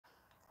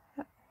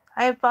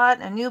I bought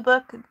a new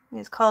book.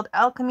 It's called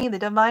Alchemy, the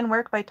Divine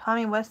Work by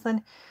Tommy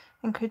Westland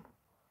and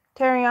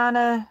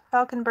Kateriana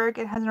Falkenberg.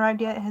 It hasn't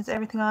arrived yet. It has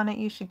everything on it.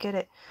 You should get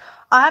it.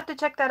 I'll have to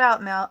check that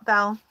out,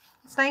 Val.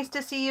 It's nice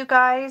to see you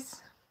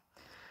guys.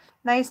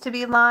 Nice to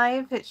be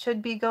live. It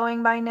should be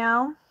going by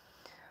now.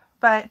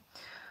 But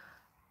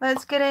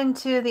let's get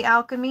into the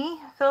alchemy.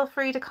 Feel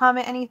free to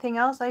comment anything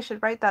else. I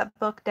should write that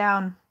book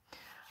down.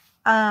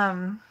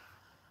 We'll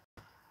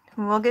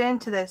get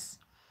into this.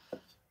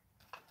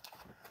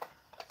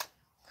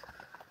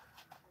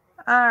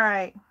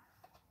 Alright.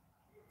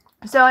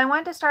 So I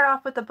want to start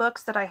off with the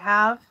books that I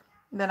have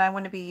that I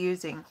want to be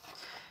using.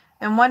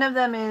 And one of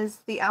them is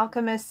The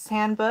Alchemist's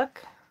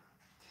Handbook.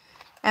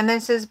 And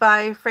this is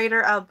by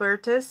Frater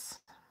Albertus.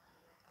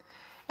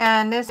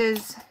 And this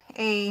is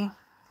a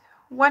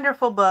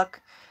wonderful book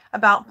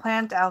about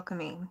plant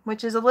alchemy,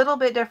 which is a little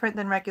bit different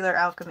than regular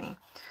alchemy.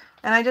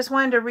 And I just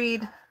wanted to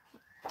read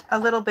a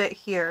little bit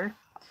here.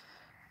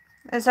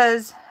 It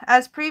says,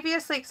 as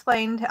previously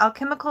explained,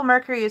 alchemical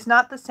mercury is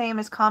not the same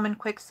as common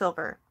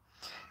quicksilver.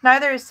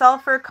 Neither is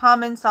sulfur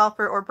common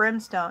sulfur or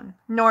brimstone,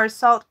 nor is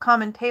salt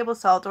common table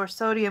salt or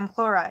sodium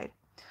chloride.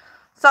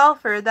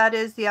 Sulfur, that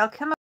is the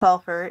alchemical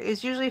sulfur,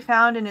 is usually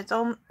found in its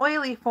own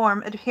oily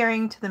form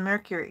adhering to the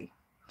mercury.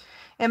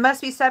 It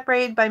must be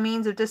separated by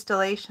means of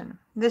distillation.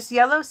 This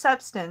yellow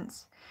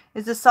substance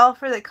is the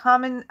sulfur that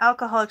common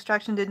alcohol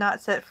extraction did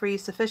not set free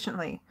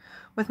sufficiently.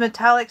 With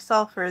metallic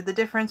sulfur, the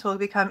difference will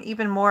become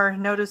even more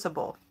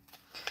noticeable.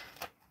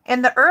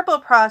 In the herbal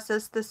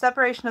process, the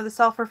separation of the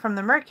sulfur from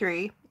the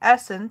mercury,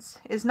 essence,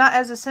 is not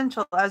as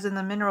essential as in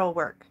the mineral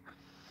work.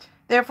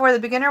 Therefore, the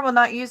beginner will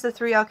not use the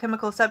three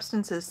alchemical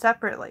substances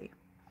separately.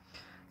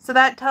 So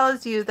that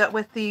tells you that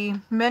with the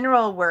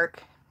mineral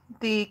work,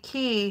 the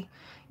key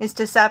is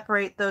to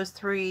separate those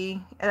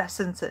three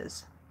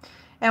essences.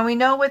 And we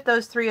know what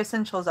those three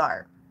essentials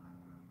are: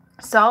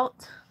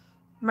 salt,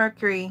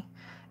 mercury,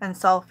 and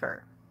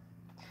sulfur.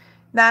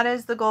 That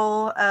is the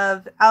goal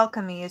of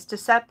alchemy, is to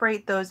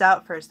separate those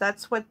out first.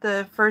 That's what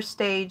the first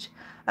stage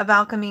of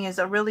alchemy is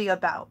really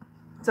about.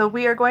 So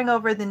we are going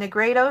over the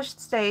Nigredo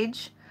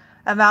stage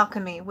of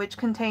alchemy, which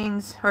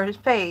contains, or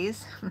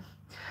phase,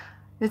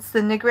 it's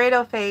the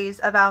Nigredo phase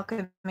of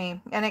alchemy,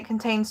 and it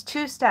contains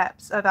 2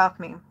 steps of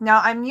alchemy.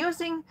 Now I'm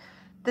using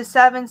the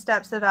 7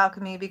 steps of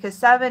alchemy because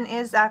 7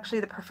 is actually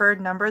the preferred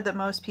number that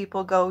most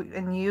people go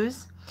and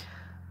use.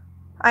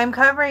 I'm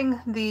covering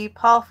the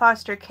Paul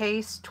Foster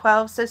Case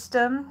 12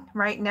 system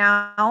right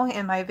now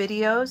in my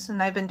videos,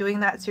 and I've been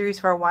doing that series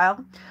for a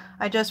while.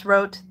 I just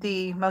wrote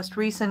the most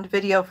recent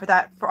video for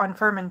that on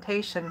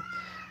fermentation.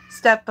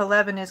 Step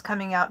 11 is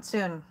coming out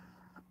soon.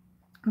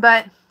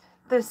 But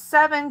the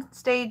 7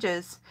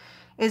 stages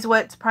is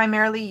what's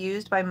primarily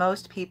used by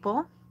most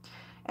people.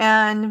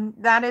 And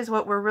that is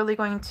what we're really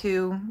going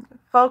to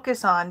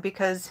focus on,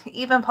 because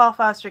even Paul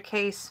Foster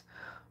Case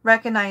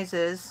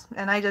recognizes,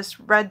 and I just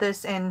read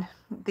this in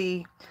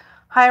the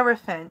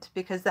Hierophant,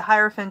 because the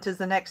Hierophant is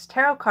the next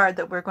tarot card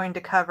that we're going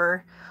to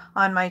cover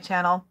on my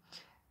channel.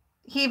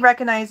 He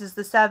recognizes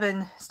the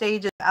 7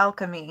 stages of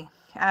alchemy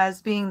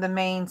as being the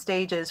main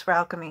stages for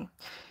alchemy.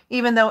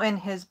 Even though in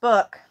his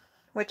book,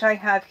 which I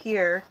have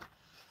here,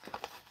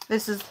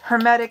 this is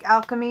Hermetic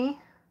Alchemy,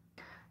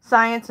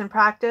 Science and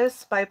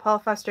Practice by Paul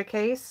Foster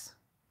Case.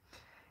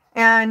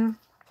 And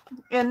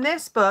in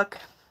this book,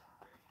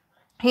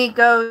 he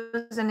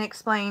goes and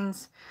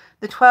explains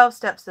the 12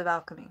 steps of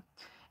alchemy.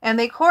 And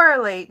they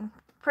correlate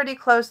pretty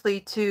closely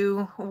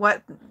to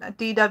what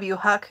D.W.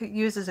 Huck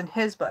uses in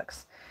his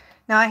books.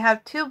 Now I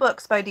have 2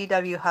 books by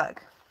D.W.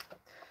 Huck.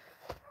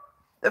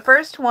 The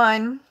first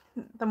one,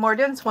 the more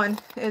dense one,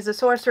 is A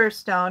Sorcerer's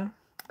Stone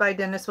by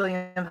Dennis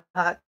William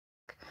Huck,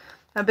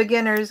 A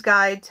Beginner's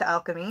Guide to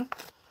Alchemy,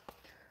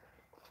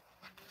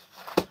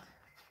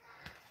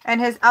 and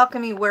his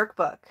Alchemy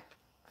Workbook,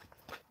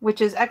 which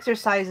is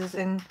Exercises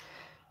in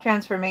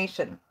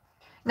Transformation.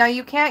 Now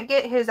you can't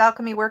get his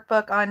Alchemy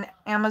Workbook on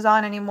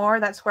Amazon anymore.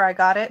 That's where I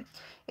got it.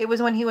 It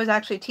was when he was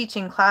actually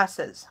teaching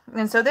classes.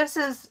 And so this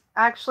is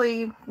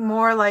actually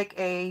more like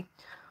a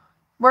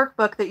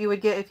workbook that you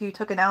would get if you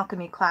took an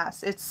alchemy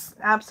class. It's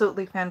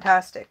absolutely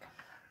fantastic.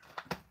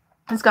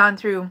 It's gone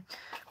through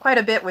quite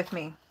a bit with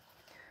me.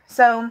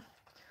 So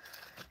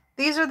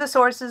these are the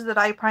sources that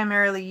I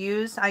primarily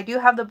use. I do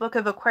have the Book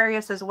of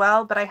Aquarius as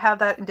well, but I have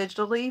that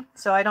digitally,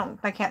 so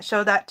I can't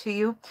show that to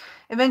you.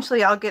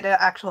 Eventually I'll get an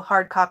actual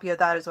hard copy of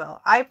that as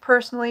well. I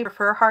personally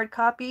prefer hard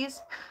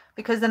copies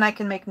because then I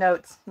can make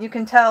notes. You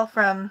can tell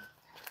from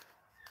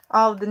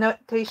all of the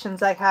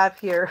notations I have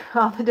here,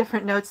 all the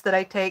different notes that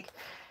I take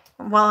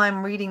while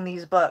I'm reading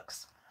these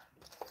books.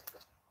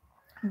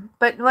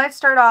 But let's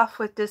start off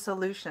with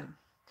dissolution.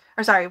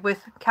 Or sorry, with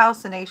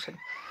calcination.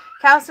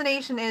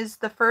 Calcination is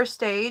the first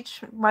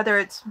stage, whether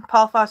it's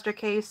Paul Foster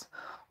Case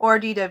or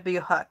D.W.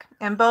 Huck.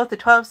 In both the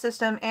 12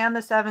 system and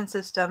the 7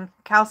 system,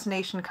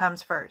 calcination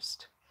comes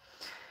first.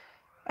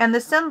 And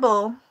the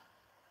symbol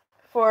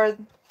for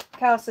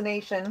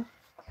calcination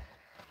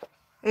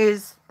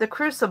is the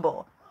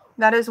crucible.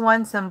 That is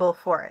one symbol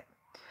for it.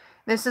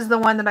 This is the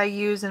one that I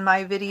use in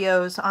my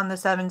videos on the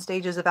 7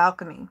 stages of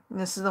alchemy.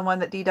 This is the one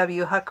that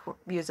D.W. Huck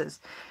uses.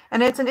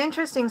 And it's an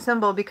interesting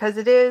symbol because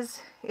it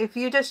is, if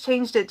you just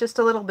changed it just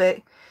a little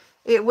bit,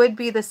 it would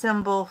be the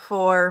symbol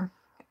for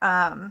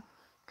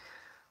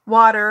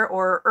water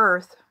or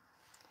earth.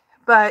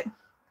 But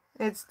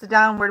it's the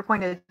downward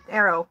pointed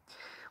arrow,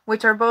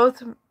 which are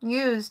both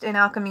used in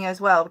alchemy as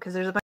well, because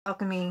there's a bunch of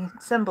alchemy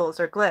symbols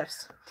or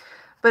glyphs.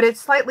 But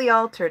it's slightly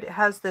altered. It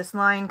has this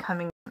line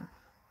coming in.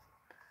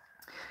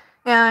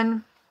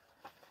 And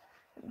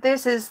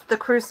this is the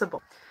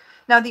crucible.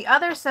 Now the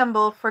other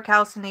symbol for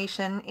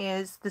calcination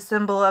is the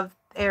symbol of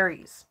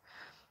Aries.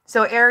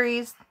 So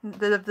Aries,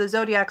 the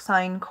zodiac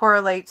sign,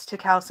 correlates to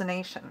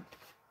calcination.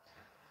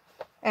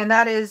 And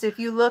that is, if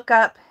you look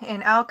up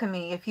in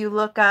alchemy, if you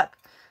look up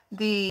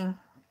the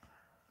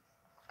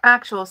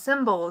actual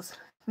symbols,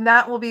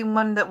 that will be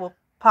one that will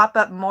pop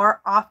up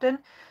more often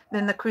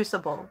than the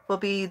crucible will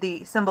be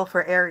the symbol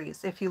for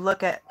Aries if you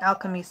look at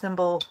alchemy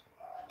symbol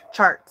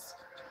charts.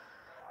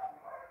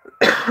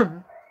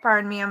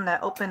 Pardon me, I'm going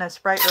to open a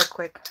Sprite real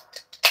quick.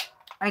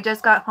 I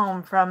just got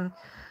home from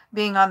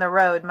being on the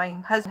road. My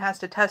husband has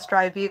to test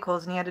drive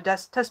vehicles, and he had to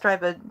test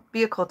drive a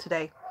vehicle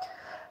today.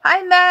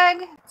 Hi,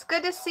 Meg. It's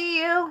good to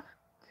see you.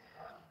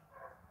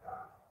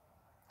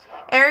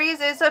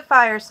 Aries is a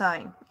fire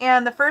sign,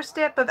 and the first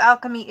step of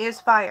alchemy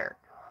is fire.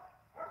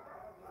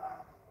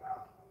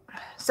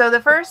 So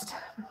the first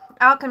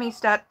alchemy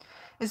step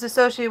is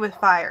associated with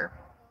fire.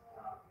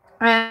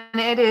 And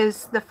it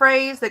is the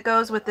phrase that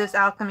goes with this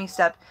alchemy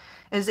step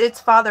is its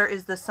father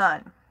is the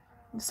sun.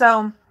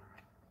 So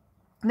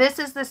this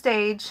is the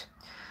stage.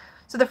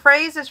 So the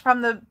phrase is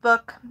from the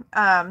book,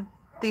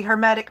 The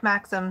Hermetic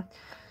Maxim.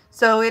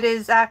 So it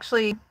is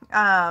actually,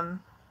 I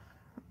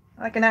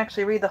can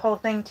actually read the whole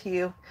thing to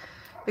you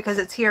because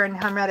it's here in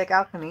Hermetic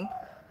Alchemy.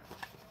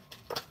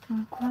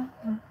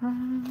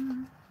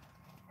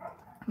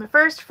 The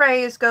first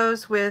phrase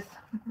goes with,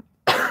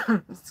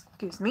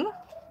 excuse me,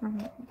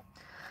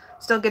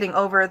 still getting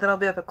over a little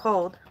bit of a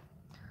cold.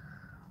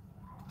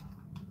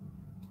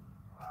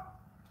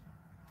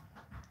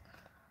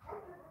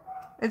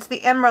 It's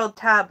the Emerald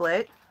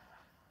Tablet.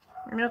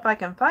 I don't know if I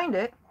can find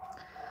it.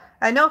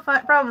 I had no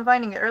problem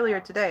finding it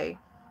earlier today,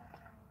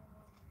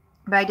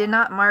 but I did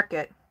not mark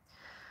it.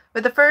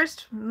 But the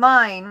first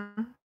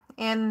line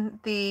in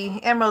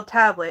the Emerald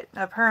Tablet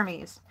of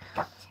Hermes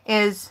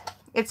is,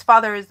 its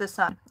father is the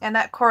sun, and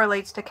that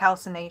correlates to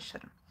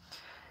calcination.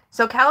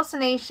 So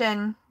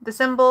calcination, the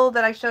symbol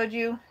that I showed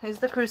you is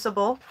the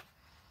crucible,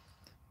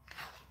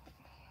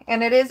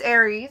 and it is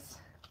Aries,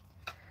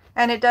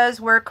 and it does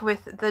work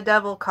with the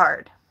Devil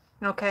card,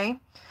 okay?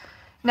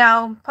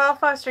 Now, Paul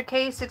Foster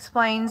Case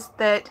explains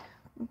that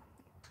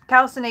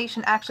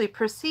calcination actually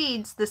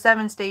precedes the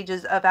 7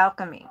 stages of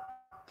alchemy.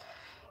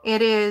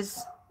 It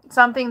is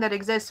something that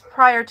exists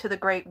prior to the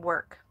great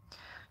work.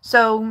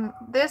 So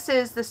this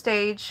is the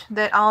stage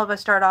that all of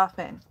us start off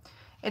in.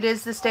 It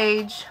is the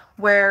stage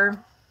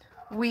where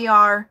we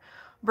are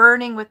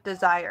burning with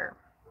desire.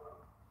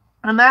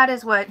 And that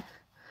is what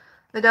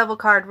the Devil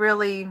card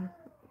really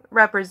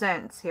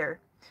represents here.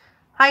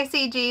 Hi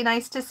CG,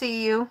 nice to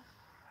see you.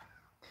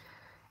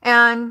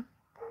 And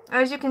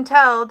as you can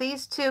tell,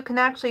 these two can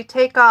actually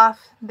take off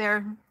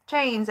their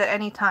chains at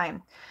any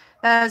time.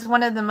 That is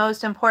one of the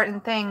most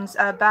important things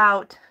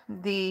about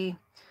the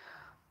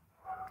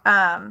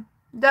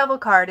Devil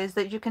card, is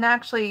that you can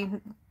actually,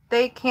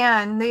 they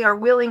are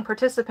willing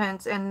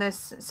participants in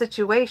this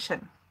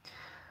situation.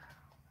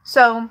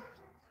 So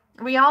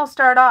we all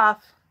start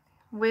off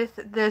with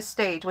this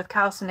stage, with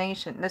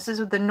calcination. This is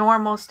the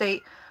normal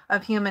state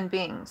of human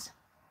beings.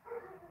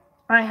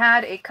 I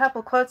had a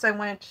couple quotes I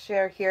wanted to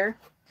share here.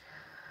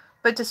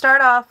 But to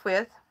start off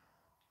with,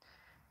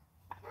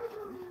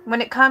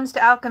 when it comes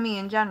to alchemy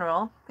in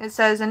general, it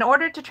says, in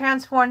order to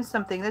transform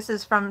something, this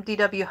is from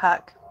D.W.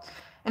 Huck,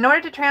 in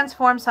order to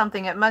transform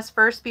something, it must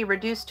first be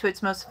reduced to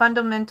its most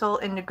fundamental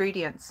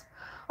ingredients.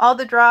 All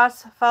the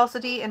dross,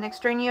 falsity, and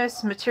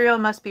extraneous material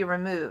must be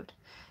removed.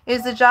 It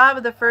is the job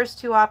of the first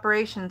 2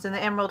 operations in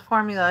the Emerald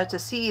Formula to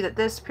see that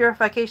this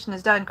purification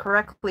is done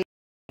correctly.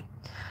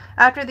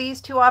 After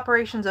these 2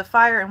 operations of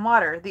fire and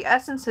water, the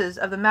essences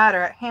of the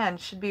matter at hand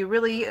should be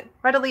really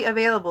readily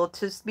available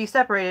to be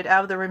separated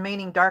out of the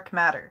remaining dark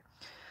matter.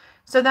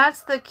 So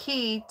that's the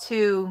key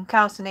to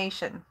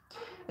calcination,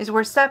 is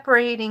we're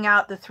separating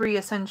out the 3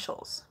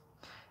 essentials.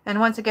 And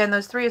once again,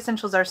 those 3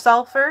 essentials are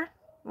sulfur,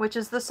 which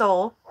is the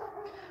soul,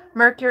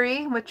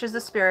 mercury, which is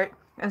the spirit,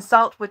 and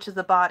salt, which is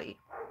the body.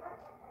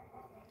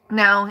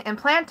 Now, in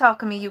plant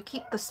alchemy, you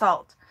keep the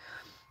salt.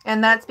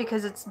 And that's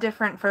because it's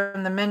different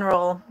from the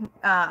mineral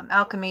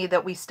alchemy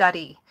that we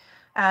study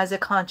as a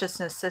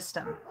consciousness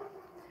system.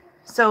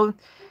 So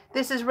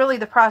this is really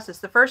the process.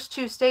 The first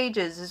 2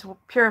 stages is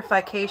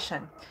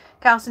purification.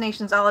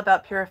 Calcination is all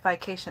about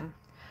purification.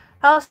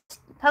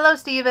 Hello,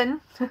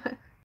 Stephen.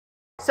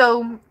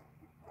 So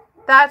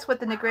that's what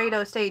the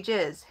Nigredo stage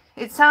is.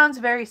 It sounds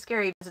very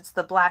scary because it's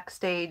the black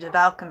stage of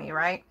alchemy,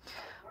 right?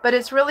 But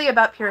it's really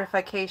about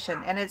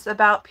purification, and it's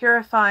about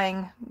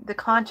purifying the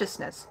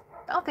consciousness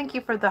Oh, thank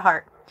you for the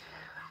heart.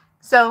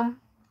 So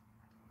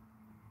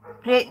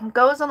it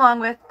goes along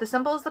with, the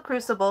symbol is the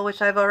crucible,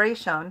 which I've already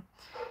shown.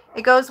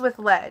 It goes with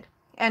lead,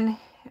 and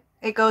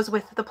it goes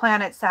with the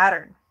planet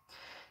Saturn.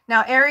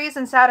 Now, Aries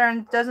and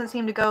Saturn doesn't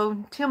seem to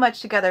go too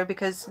much together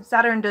because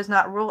Saturn does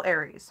not rule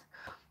Aries.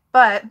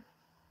 But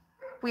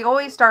we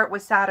always start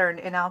with Saturn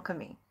in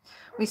alchemy.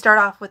 We start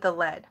off with a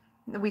lead.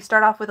 We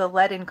start off with a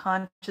lead in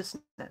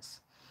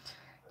consciousness.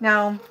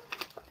 Now,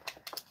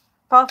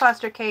 Paul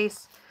Foster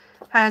Case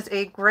has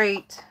a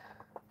great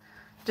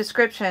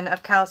description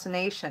of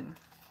calcination.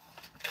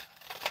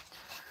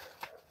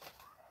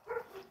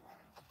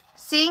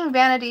 Seeing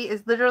vanity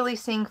is literally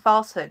seeing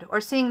falsehood,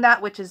 or seeing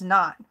that which is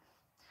not.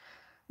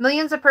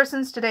 Millions of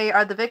persons today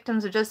are the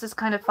victims of just this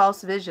kind of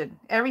false vision.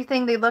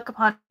 Everything they look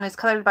upon is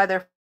colored by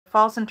their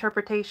false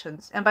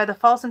interpretations, and by the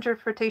false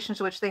interpretations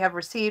which they have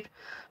received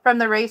from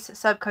the race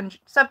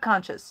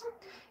subconscious.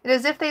 It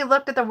is as if they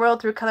looked at the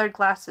world through colored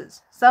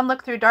glasses. Some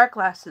look through dark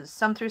glasses,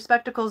 some through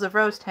spectacles of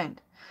rose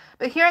tint.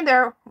 But here and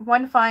there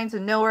one finds a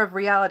knower of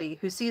reality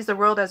who sees the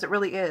world as it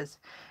really is,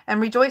 and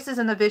rejoices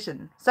in the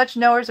vision. Such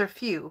knowers are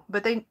few,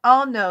 but they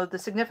all know the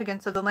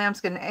significance of the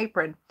lambskin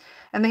apron,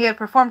 and they have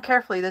performed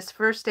carefully this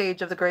first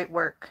stage of the great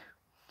work.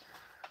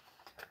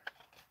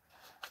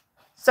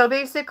 So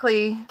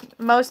basically,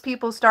 most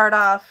people start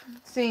off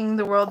seeing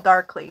the world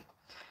darkly.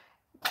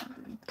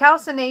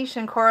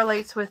 Calcination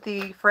correlates with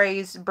the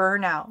phrase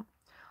burnout.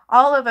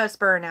 All of us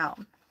burn out.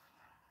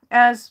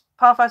 As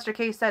Paul Foster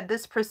Case said,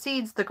 this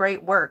precedes the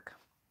great work.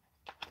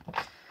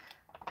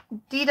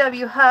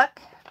 D.W.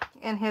 Huck,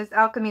 in his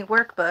Alchemy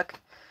workbook,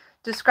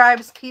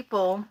 describes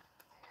people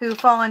who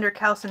fall under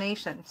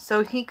calcination.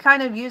 So he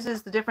kind of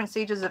uses the different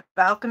stages of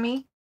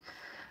alchemy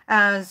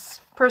as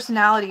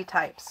personality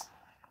types.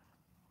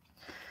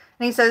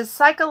 And he says,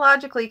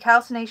 psychologically,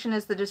 calcination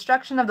is the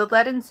destruction of the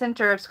leaden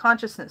center of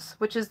consciousness,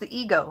 which is the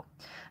ego,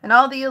 and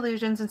all the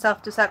illusions and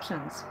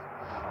self-deceptions.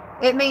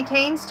 It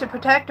maintains to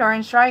protect or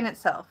enshrine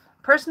itself.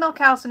 Personal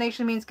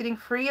calcination means getting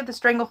free of the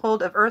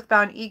stranglehold of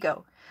earthbound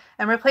ego,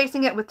 and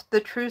replacing it with the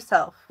true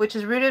self, which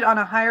is rooted on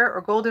a higher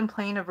or golden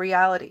plane of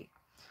reality.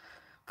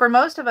 For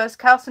most of us,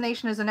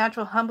 calcination is a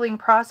natural humbling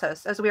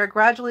process as we are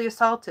gradually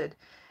assaulted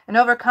and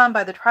overcome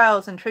by the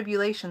trials and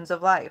tribulations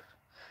of life.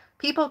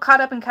 People caught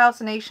up in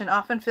calcination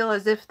often feel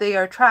as if they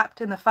are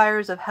trapped in the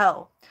fires of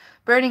hell,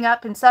 burning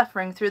up and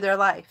suffering through their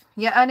life,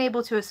 yet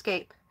unable to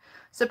escape.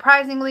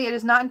 Surprisingly, it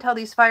is not until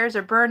these fires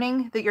are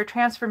burning that your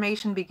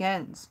transformation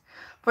begins.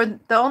 For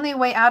the only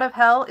way out of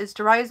hell is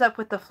to rise up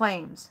with the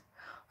flames.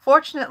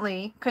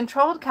 Fortunately,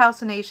 controlled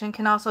calcination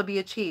can also be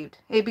achieved.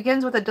 It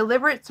begins with a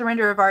deliberate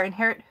surrender of our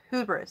inherent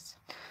hubris,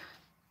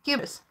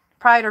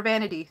 pride or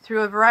vanity,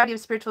 through a variety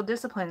of spiritual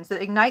disciplines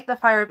that ignite the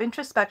fire of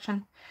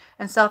introspection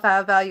and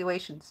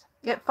self-evaluations.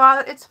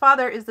 Its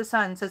father is the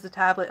sun, says the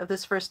tablet of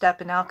this first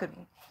step in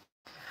alchemy.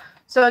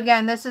 So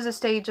again, this is a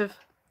stage of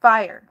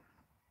fire.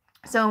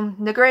 So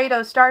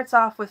Nigredo starts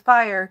off with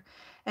fire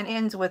and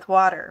ends with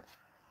water.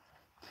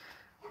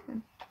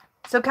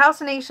 So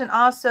calcination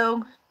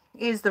also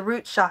is the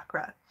root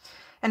chakra,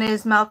 and it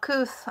is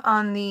Malkuth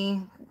on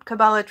the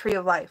Kabbalah tree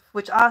of life,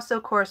 which also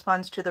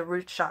corresponds to the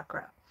root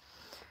chakra.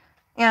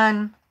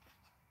 And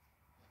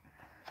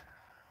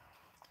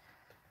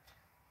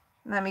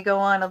let me go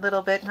on a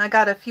little bit. I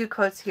got a few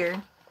quotes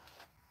here.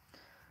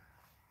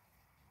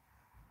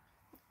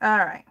 All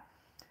right.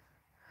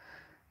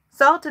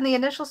 Salt in the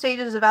initial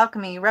stages of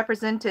alchemy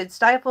represented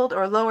stifled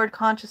or lowered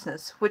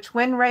consciousness, which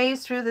when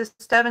raised through the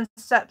 7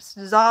 steps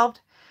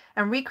dissolved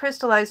and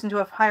recrystallized into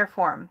a higher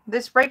form.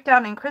 This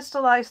breakdown in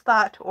crystallized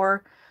thought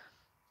or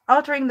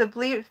altering the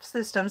belief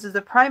systems is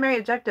the primary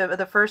objective of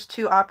the first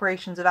 2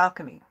 operations of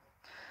alchemy.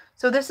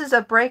 So this is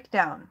a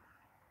breakdown,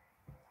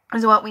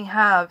 is what we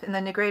have in the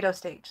Nigredo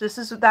stage. This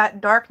is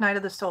that dark night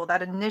of the soul,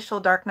 that initial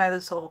dark night of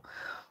the soul,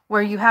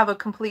 where you have a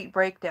complete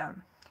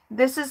breakdown.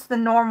 This is the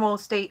normal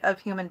state of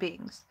human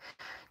beings.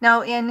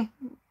 Now in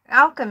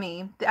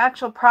alchemy, the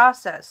actual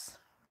process,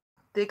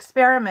 the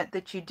experiment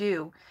that you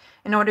do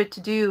in order to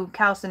do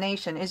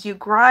calcination is you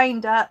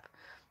grind up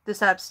the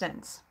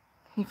substance.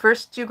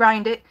 First you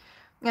grind it,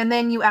 and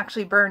then you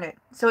actually burn it.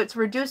 So it's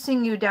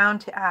reducing you down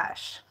to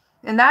ash.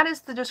 And that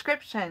is the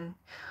description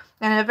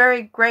and a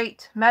very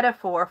great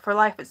metaphor for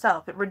life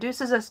itself. It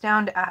reduces us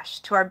down to ash,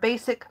 to our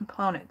basic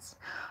components,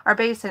 our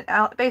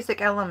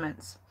basic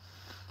elements.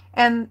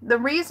 And the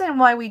reason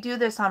why we do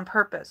this on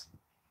purpose,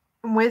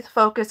 with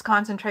focus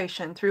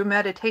concentration through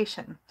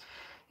meditation,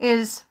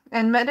 is,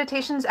 and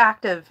meditation's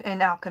active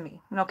in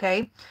alchemy,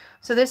 okay?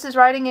 So this is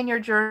writing in your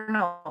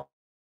journal.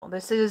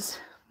 This is,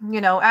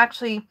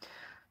 actually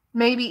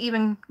maybe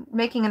even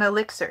making an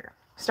elixir,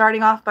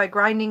 starting off by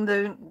grinding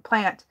the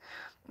plant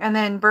and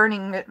then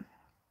burning it,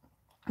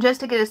 just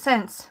to get a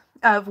sense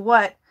of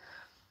what,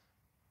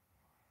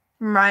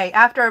 right,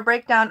 after a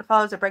breakdown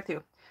follows a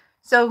breakthrough.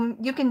 So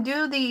you can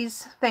do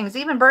these things.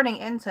 Even burning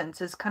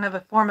incense is kind of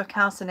a form of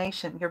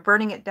calcination. You're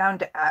burning it down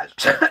to ash.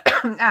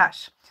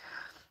 ash.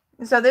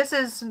 So this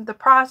is the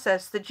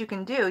process that you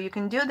can do. You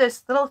can do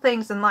this little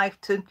things in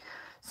life to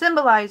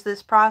symbolize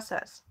this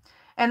process.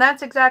 And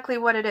that's exactly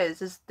what it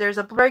is there's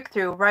a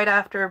breakthrough right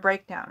after a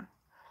breakdown.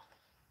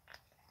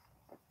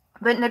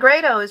 But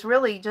Nigredo is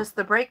really just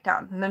the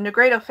breakdown. And the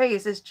Nigredo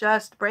phase is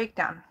just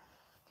breakdown.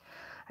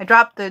 I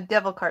dropped the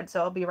devil card,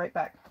 so I'll be right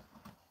back.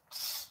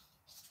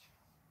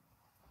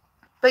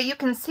 But you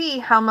can see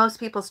how most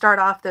people start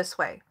off this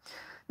way.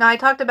 Now, I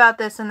talked about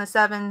this in the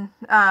 7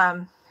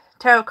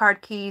 tarot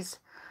card keys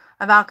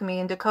of alchemy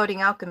and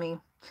decoding alchemy.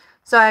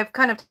 So I've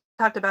kind of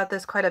talked about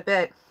this quite a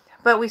bit.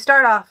 But we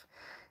start off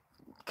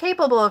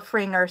capable of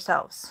freeing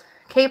ourselves,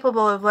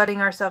 capable of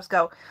letting ourselves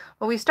go.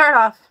 But we start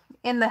off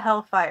in the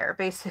hellfire,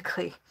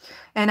 basically,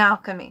 in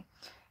alchemy.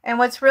 And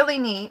what's really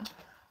neat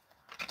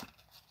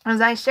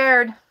is I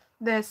shared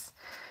these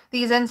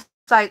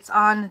insights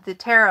on the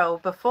tarot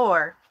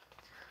before,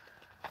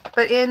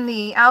 but in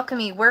the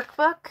alchemy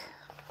workbook,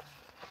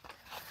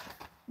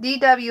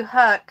 D.W.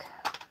 Huck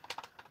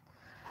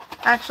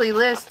actually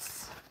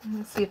lists,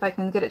 let's see if I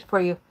can get it for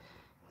you,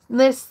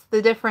 lists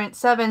the different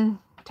 7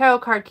 tarot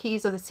card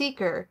keys of the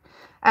seeker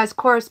as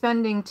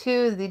corresponding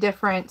to the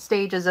different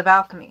stages of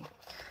alchemy.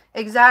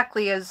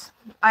 Exactly as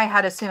I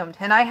had assumed.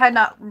 And I had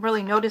not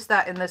really noticed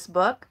that in this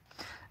book.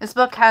 This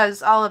book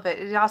has all of it.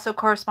 It also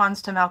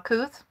corresponds to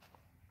Malkuth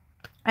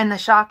and the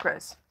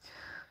chakras.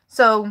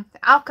 So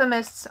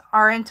alchemists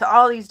are into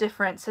all these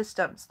different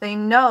systems. They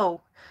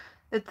know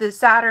that the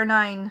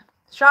Saturnine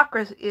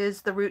chakra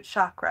is the root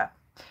chakra.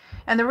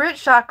 And the root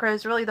chakra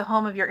is really the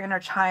home of your inner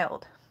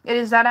child. It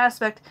is that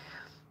aspect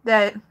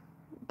that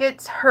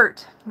gets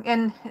hurt.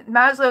 In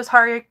Maslow's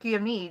hierarchy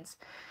of needs,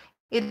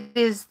 it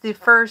is the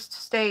first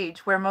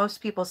stage where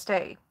most people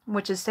stay,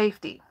 which is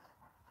safety.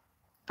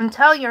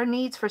 Until your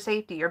needs for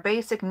safety, your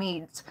basic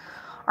needs,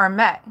 are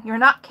met, you're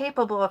not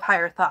capable of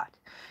higher thought.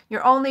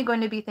 You're only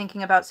going to be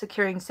thinking about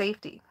securing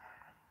safety.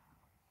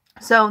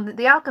 So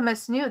the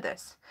alchemists knew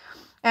this,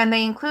 and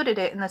they included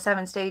it in the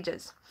 7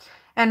 stages.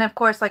 And of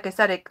course, like I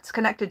said, it's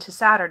connected to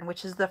Saturn,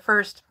 which is the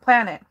first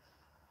planet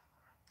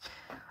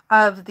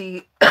of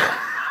the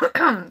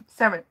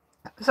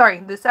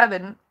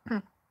 7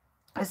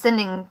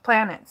 ascending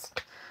planets.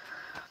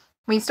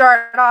 We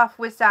start off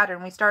with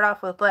Saturn, we start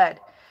off with lead,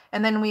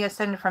 and then we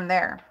ascend from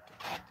there.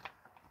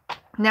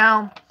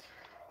 Now,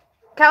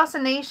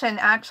 calcination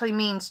actually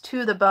means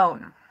to the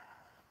bone.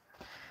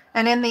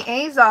 And in the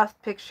Azoth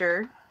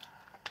picture,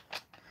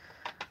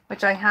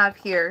 which I have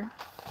here,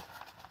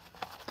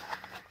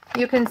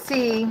 you can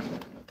see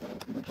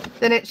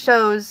that it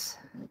shows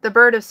the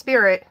bird of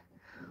spirit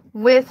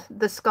with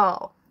the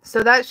skull.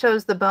 So that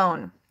shows the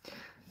bone.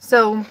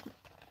 So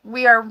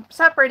we are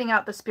separating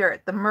out the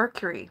spirit, the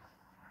Mercury,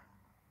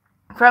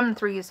 from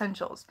 3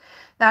 essentials.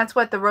 That's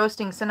what the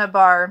roasting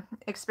cinnabar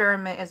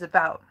experiment is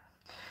about.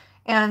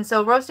 And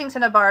so roasting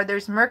cinnabar,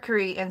 there's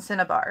mercury in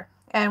cinnabar.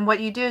 And what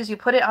you do is you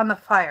put it on the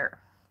fire.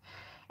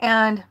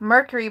 And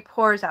mercury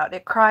pours out.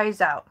 It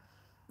cries out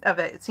of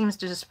it. It seems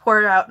to just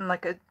pour out and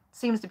like it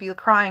seems to be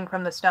crying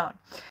from the stone.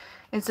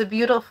 It's a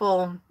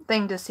beautiful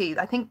thing to see.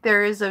 I think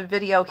there is a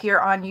video here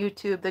on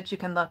YouTube that you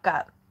can look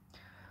up.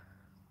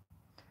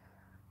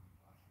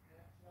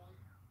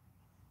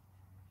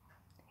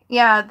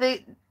 Yeah,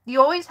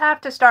 you always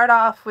have to start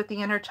off with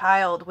the inner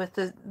child, with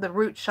the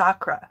root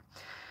chakra.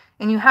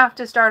 And you have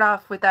to start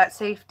off with that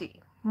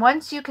safety.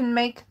 Once you can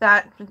make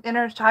that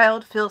inner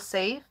child feel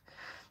safe,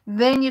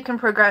 then you can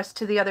progress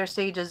to the other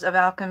stages of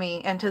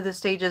alchemy and to the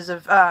stages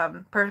of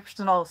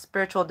personal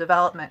spiritual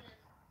development.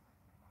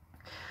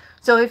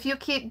 So if you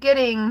keep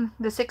getting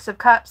the 6 of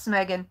Cups,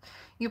 Megan,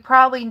 you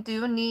probably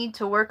do need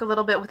to work a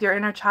little bit with your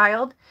inner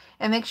child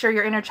and make sure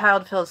your inner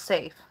child feels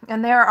safe.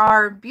 And there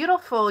are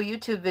beautiful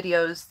YouTube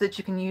videos that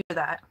you can use for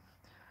that.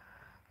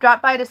 Drop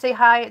by to say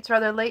hi. It's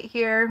rather late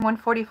here,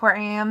 1:44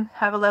 a.m.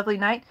 Have a lovely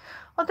night.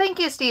 Well, thank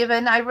you,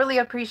 Stephen. I really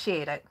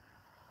appreciate it.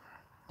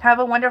 Have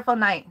a wonderful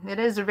night. It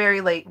is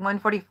very late.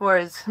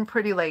 1:44 is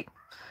pretty late.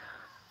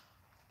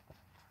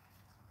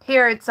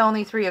 Here, it's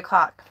only 3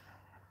 o'clock.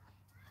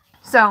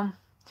 So,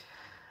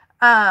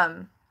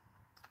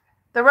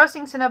 the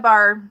roasting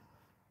cinnabar,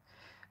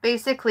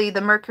 basically the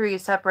mercury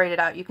is separated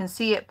out. You can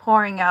see it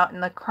pouring out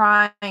in the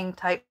crying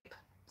type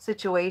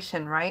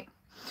situation, right?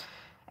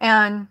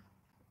 And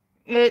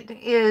it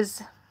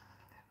is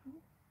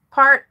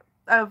part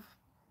of,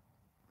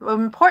 an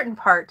important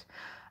part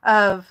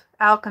of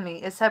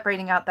alchemy is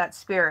separating out that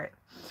spirit.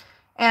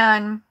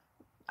 And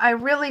I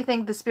really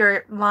think the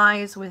spirit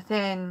lies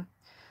within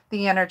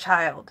the inner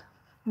child.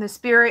 The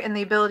spirit and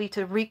the ability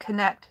to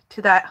reconnect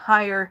to that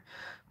higher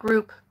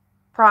group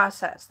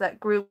process, that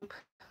group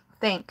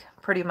think,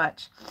 pretty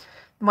much.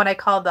 What I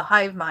call the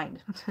hive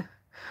mind.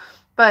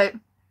 But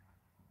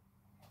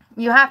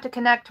you have to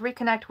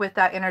reconnect with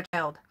that inner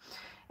child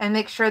and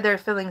make sure they're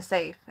feeling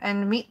safe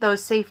and meet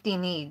those safety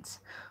needs.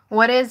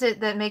 What is it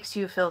that makes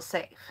you feel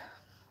safe?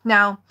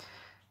 Now,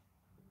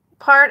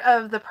 part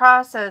of the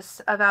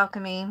process of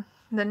alchemy,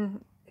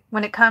 then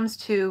when it comes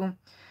to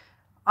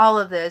all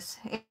of this,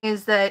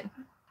 is that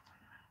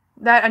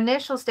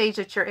initial stage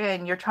that you're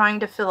in, you're trying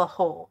to fill a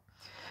hole.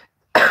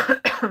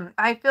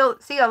 I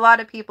see a lot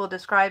of people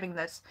describing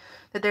this,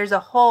 that there's a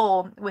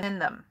hole within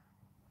them.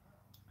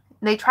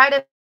 They try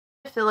to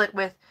fill it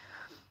with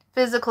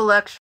physical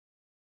luxury,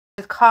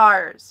 with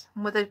cars,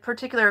 with a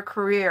particular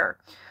career,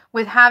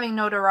 with having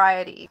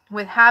notoriety,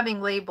 with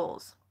having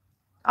labels.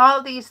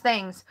 All these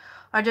things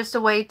are just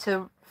a way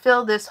to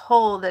fill this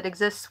hole that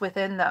exists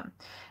within them.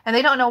 And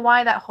they don't know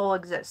why that hole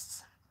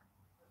exists.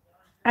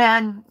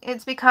 And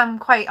it's become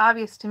quite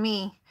obvious to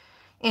me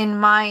in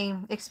my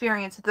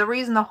experience that the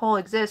reason the hole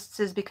exists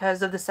is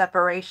because of the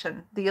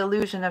separation, the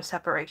illusion of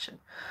separation.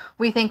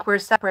 We think we're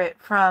separate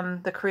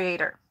from the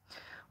Creator,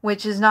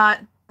 which is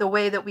not the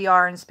way that we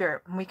are in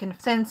spirit. We can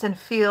sense and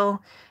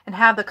feel and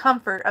have the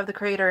comfort of the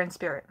Creator in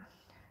spirit.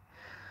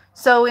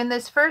 So in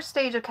this first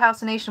stage of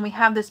calcination, we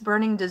have this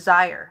burning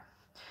desire.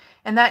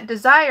 And that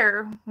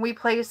desire we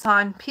place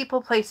on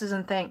people, places,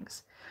 and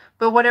things.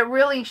 But what it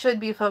really should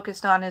be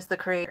focused on is the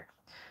Creator,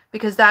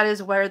 because that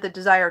is where the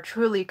desire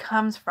truly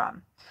comes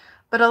from.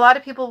 But a lot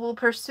of people will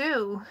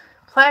pursue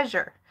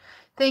pleasure,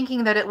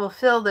 thinking that it will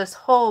fill this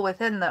hole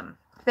within them,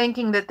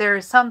 thinking that there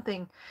is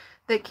something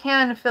that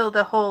can fill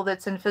the hole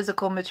that's in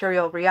physical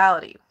material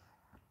reality,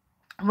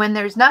 when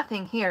there's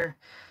nothing here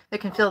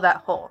that can fill that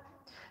hole.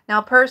 Now,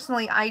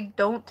 personally, I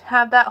don't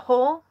have that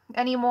hole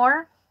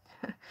anymore.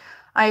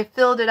 I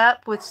filled it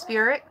up with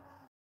spirit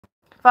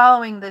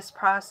following this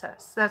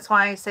process. That's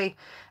why I say,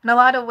 in a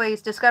lot of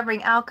ways,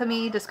 discovering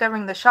alchemy,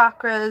 discovering the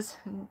chakras,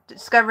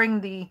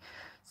 discovering the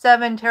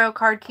 7 tarot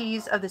card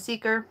keys of the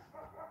seeker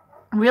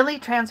really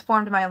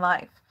transformed my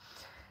life.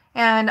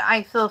 And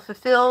I feel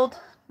fulfilled.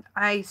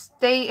 I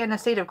stay in a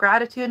state of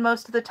gratitude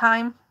most of the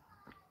time,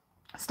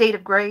 state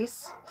of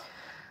grace.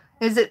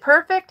 Is it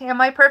perfect? Am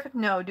I perfect?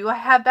 No. Do I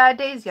have bad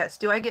days? Yes.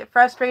 Do I get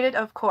frustrated?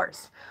 Of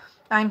course.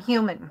 I'm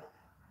human.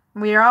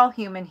 We are all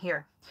human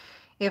here.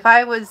 If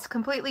I was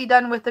completely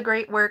done with the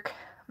great work,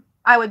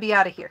 I would be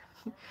out of here.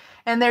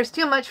 And there's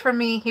too much for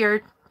me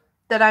here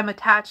that I'm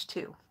attached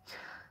to.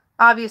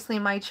 Obviously,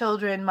 my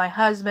children, my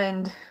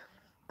husband,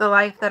 the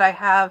life that I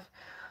have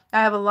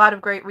a lot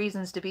of great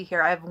reasons to be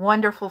here. I have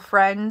wonderful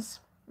friends.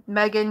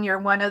 Megan, you're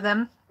one of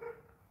them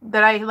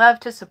that I love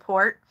to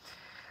support.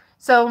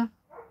 So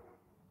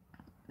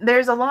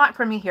there's a lot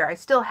for me here. I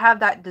still have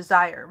that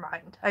desire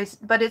mind,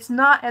 but it's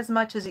not as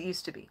much as it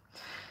used to be.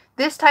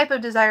 This type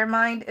of desire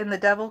mind in the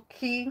devil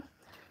key,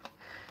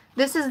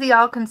 this is the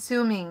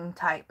all-consuming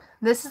type.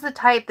 This is the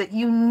type that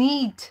you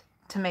need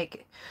to make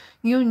it.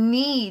 You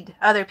need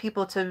other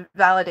people to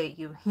validate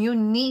you. You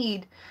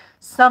need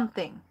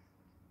something.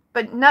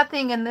 But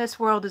nothing in this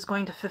world is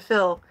going to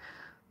fulfill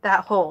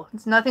that hole.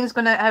 Nothing's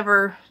going to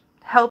ever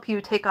help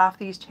you take off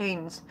these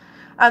chains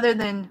other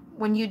than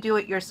when you do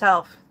it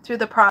yourself through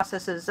the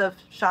processes of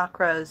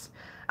chakras,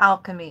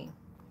 alchemy,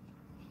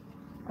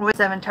 with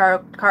 7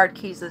 tarot card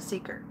keys of the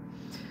seeker.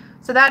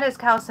 So that is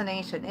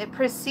calcination. It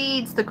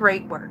precedes the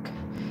great work.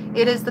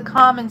 It is the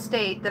common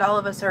state that all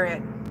of us are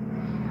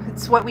in.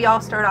 It's what we all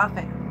start off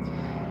in.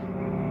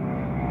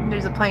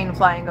 There's a plane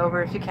flying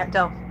over if you can't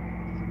tell.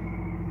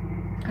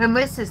 And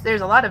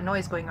there's a lot of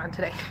noise going on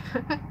today.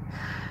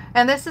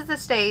 And this is the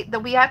state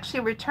that we actually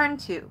return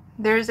to.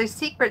 There's a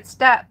secret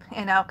step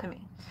in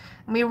alchemy.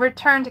 We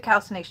return to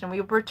calcination. We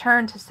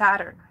return to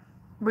Saturn.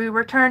 We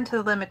return to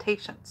the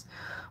limitations.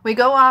 We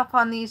go off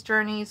on these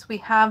journeys. We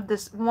have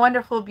this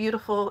wonderful,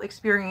 beautiful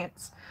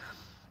experience.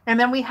 And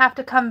then we have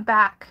to come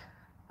back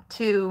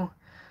to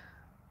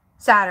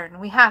Saturn.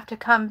 We have to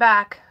come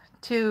back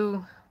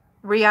to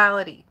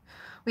reality.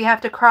 We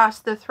have to cross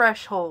the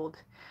threshold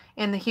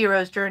in the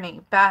hero's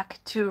journey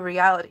back to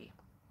reality.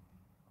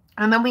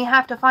 And then we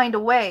have to find a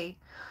way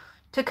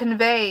to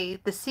convey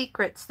the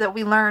secrets that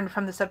we learned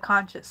from the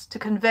subconscious, to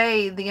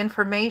convey the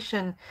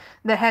information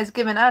that has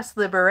given us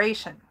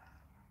liberation.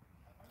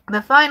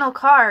 The final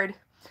card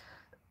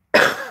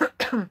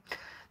that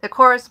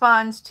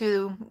corresponds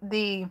to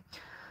the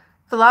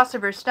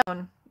Philosopher's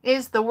Stone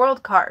is the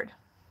World card.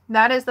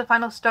 That is the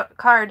final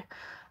card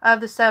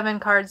of the 7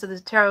 cards of the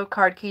Tarot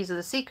card keys of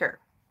the Seeker.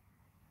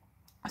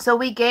 So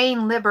we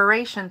gain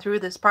liberation through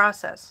this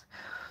process.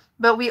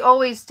 But we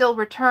always still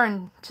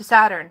return to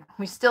Saturn.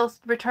 We still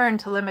return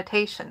to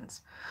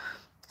limitations.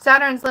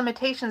 Saturn's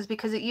limitations,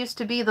 because it used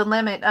to be the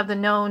limit of the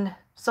known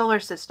solar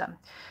system,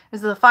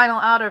 is the final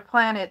outer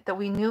planet that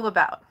we knew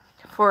about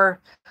for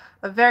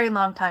a very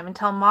long time,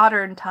 until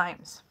modern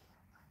times.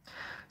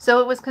 So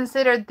it was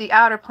considered the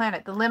outer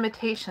planet, the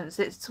limitations.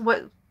 It's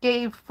what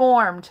gave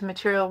form to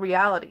material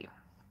reality.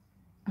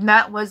 And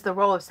that was the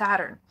role of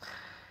Saturn.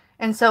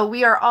 And so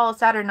we are all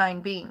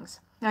Saturnine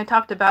beings. I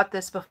talked about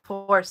this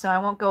before, so I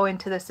won't go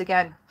into this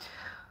again.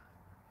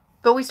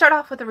 But we start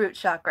off with the root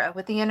chakra,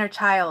 with the inner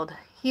child,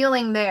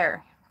 healing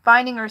there,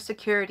 finding our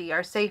security,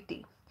 our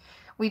safety.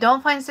 We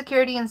don't find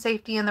security and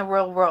safety in the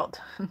real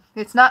world.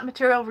 It's not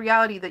material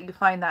reality that you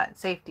find that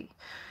safety.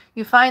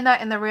 You find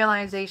that in the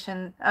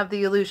realization of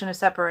the illusion of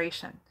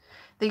separation,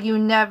 that you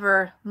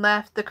never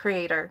left the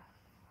Creator,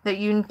 that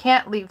you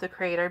can't leave the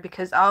Creator,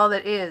 because all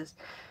that is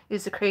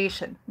the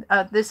creation.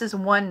 This is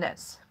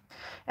oneness.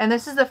 And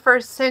this is the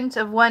first scent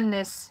of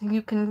oneness.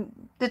 You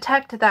can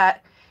detect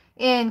that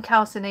in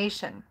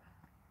calcination.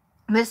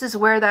 This is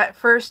where that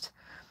first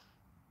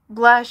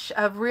blush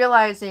of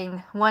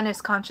realizing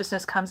oneness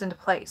consciousness comes into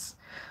place.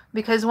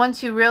 Because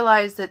once you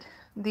realize that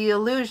the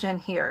illusion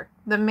here,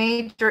 the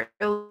major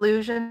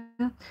illusion,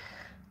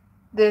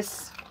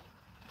 this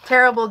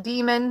terrible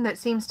demon that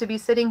seems to be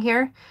sitting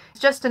here, it's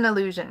just an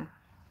illusion.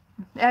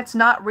 That's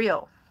not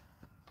real.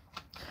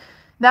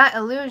 That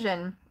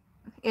illusion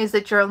is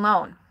that you're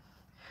alone.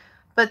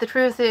 But the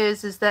truth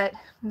is that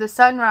the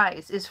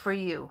sunrise is for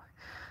you.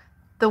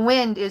 The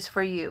wind is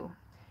for you.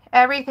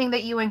 Everything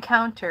that you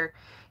encounter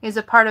is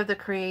a part of the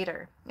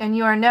Creator. And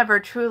you are never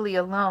truly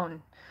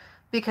alone,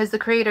 because the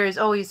Creator is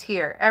always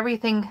here.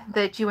 Everything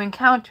that you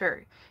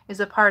encounter is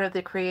a part of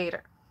the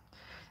Creator.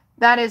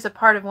 That is a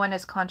part of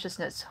oneness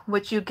consciousness,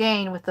 which you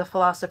gain with the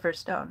Philosopher's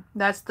Stone.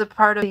 That's the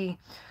part of the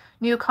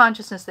new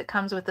consciousness that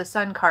comes with the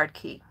Sun card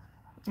key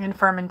in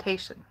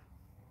fermentation.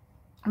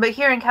 But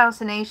here in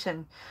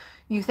Calcination,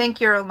 you think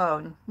you're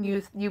alone.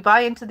 You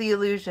buy into the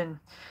illusion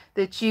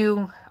that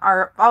you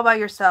are all by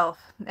yourself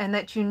and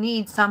that you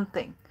need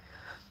something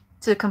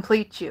to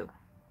complete you.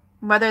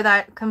 Whether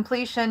that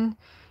completion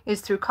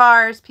is through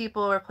cars,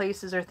 people, or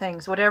places, or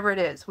things, whatever it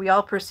is, we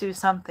all pursue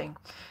something,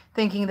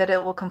 thinking that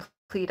it will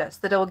complete us,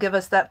 that it will give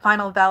us that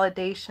final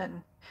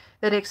validation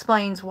that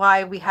explains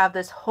why we have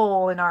this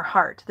hole in our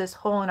heart, this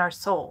hole in our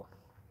soul.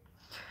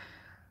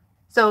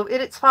 So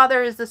its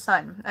father is the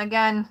sun.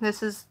 Again,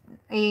 this is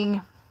a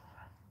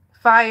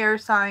fire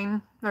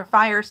sign or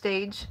fire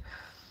stage.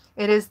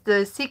 It is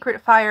the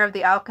secret fire of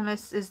the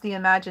alchemist, is the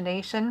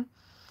imagination.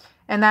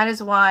 And that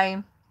is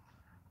why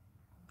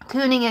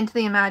tuning into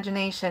the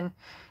imagination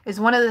is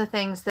one of the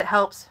things that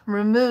helps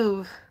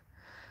remove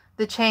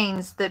the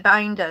chains that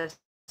bind us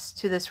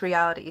to this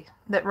reality,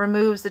 that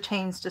removes the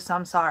chains to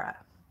samsara.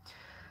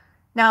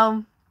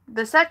 Now,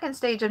 the second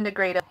stage of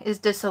Nigredo is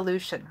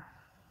dissolution.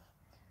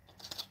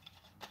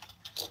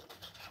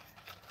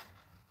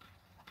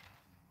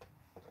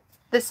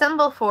 The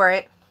symbol for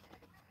it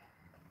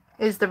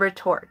is the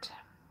retort.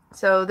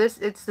 So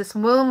it's this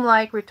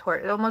womb-like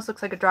retort. It almost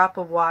looks like a drop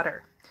of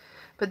water.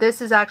 But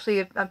this is actually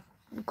a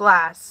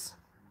glass.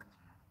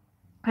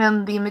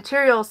 And the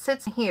material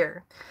sits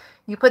here.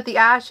 You put the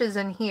ashes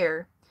in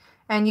here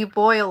and you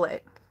boil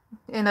it.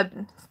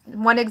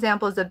 One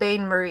example is a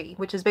bain-marie,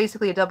 which is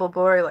basically a double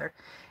boiler.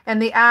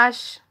 And the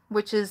ash,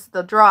 which is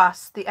the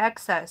dross, the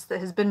excess that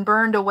has been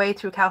burned away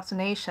through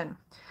calcination,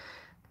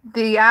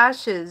 the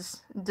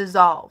ashes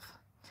dissolve.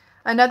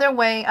 Another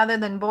way, other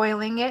than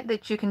boiling it,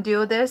 that you can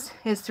do this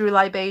is through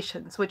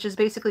libations, which is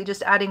basically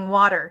just adding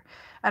water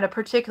at a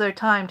particular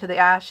time to the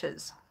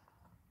ashes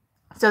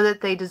so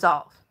that they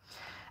dissolve.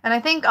 And I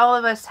think all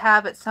of us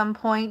have at some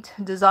point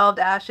dissolved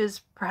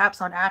ashes, perhaps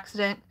on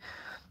accident,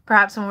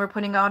 perhaps when we're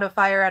putting out a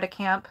fire at a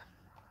camp.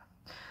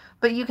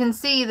 But you can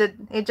see that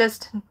it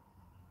just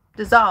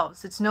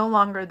dissolves. It's no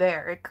longer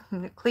there.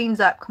 It cleans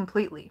up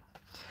completely.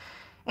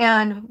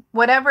 And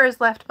whatever is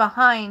left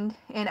behind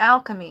in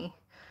alchemy,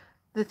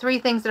 the three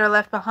things that are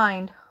left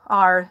behind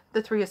are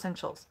the three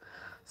essentials.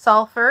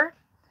 Sulfur,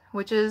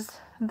 which is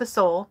the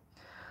soul,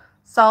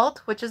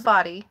 salt, which is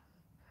body,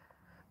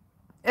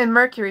 and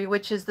mercury,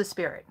 which is the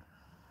spirit.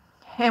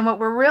 And what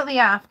we're really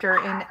after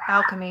in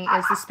alchemy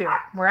is the spirit.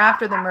 We're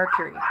after the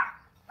mercury.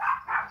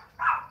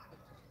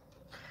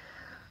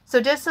 So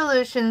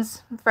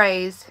dissolution's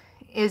phrase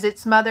is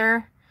its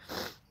mother.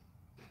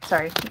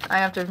 Sorry, I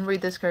have to read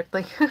this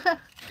correctly.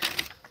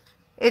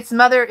 Its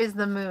mother is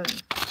the moon.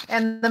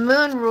 And the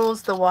moon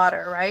rules the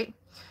water, right?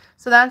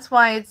 So that's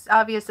why it's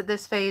obvious that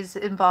this phase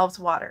involves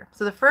water.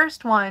 So the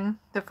first one,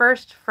 the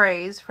first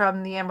phrase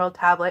from the Emerald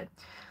Tablet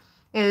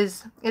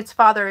is its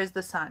father is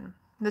the sun.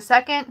 The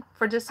second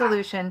for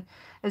dissolution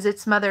is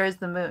its mother is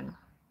the moon.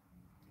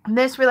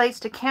 This relates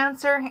to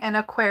Cancer and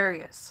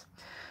Aquarius.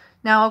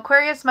 Now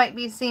Aquarius might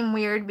seem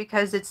weird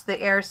because it's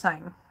the air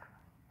sign,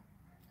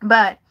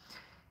 but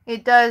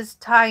it does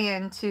tie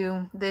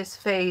into this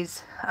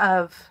phase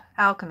of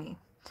alchemy.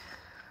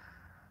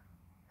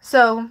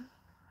 So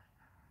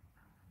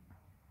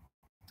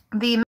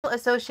the metal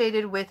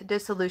associated with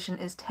dissolution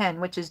is tin,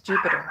 which is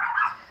Jupiter.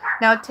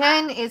 Now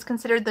tin is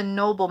considered the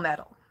noble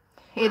metal.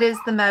 It is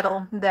the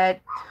metal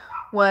that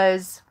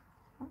was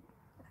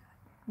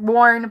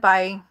worn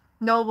by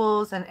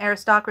nobles and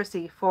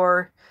aristocracy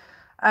for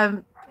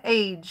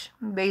age,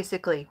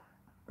 basically,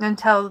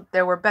 until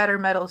there were better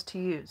metals to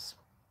use.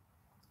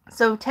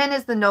 So tin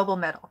is the noble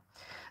metal.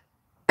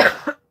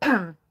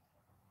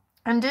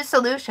 And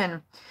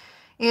dissolution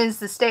is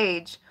the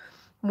stage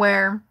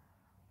where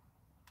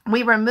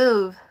we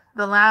remove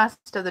the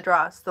last of the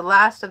dross, the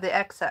last of the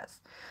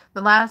excess,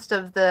 the last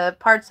of the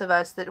parts of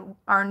us that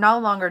are no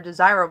longer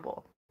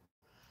desirable.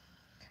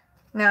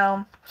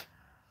 Now,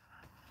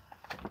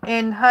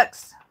 in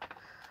Huck's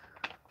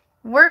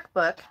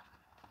workbook,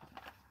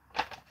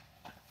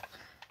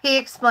 he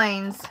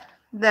explains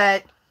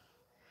that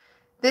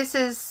this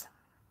is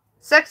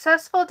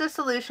successful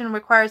dissolution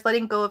requires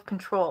letting go of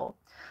control,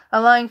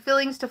 allowing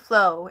feelings to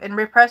flow and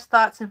repressed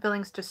thoughts and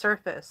feelings to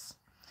surface.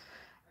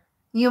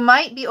 You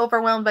might be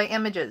overwhelmed by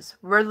images,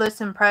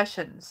 wordless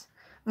impressions,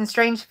 and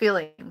strange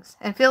feelings,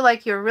 and feel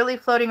like you're really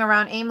floating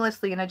around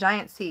aimlessly in a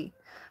giant sea.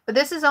 But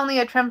this is only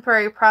a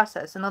temporary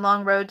process in the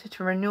long road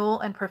to renewal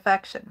and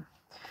perfection.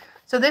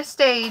 So this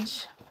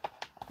stage,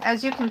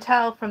 as you can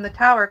tell from the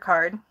Tower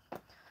card,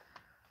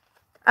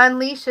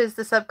 unleashes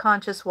the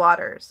subconscious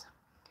waters.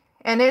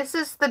 And this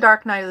is the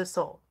dark night of the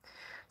soul.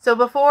 So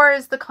before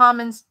is the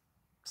common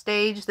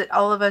stage that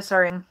all of us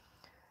are in,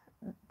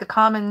 the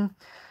common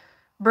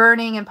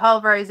burning and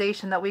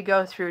pulverization that we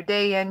go through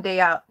day in, day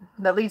out,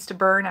 that leads to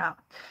burnout.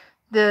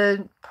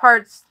 The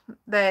parts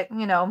that,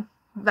 you know,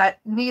 that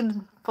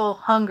needful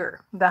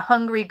hunger, the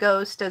hungry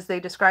ghost as they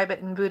describe it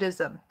in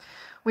Buddhism.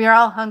 We are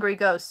all hungry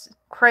ghosts,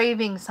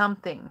 craving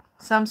something,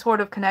 some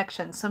sort of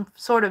connection, some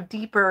sort of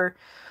deeper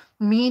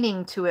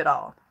meaning to it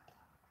all.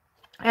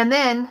 And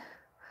then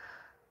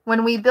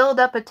when we build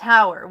up a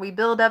tower, we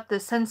build up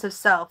this sense of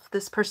self,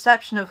 this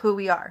perception of who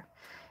we are,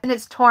 and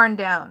it's torn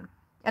down.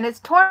 And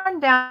it's torn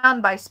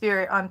down by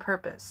spirit on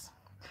purpose.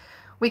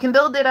 We can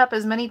build it up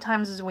as many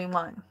times as we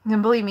want.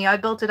 And believe me, I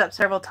built it up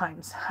several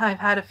times. I've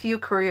had a few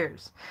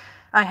careers.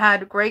 I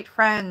had great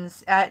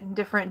friends at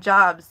different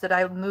jobs that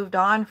I moved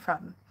on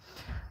from.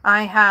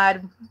 I've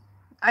had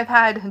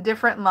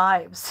different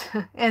lives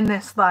in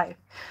this life.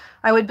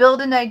 I would build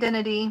an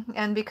identity,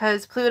 and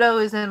because Pluto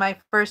is in my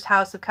first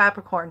house of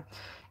Capricorn,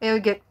 it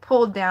would get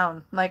pulled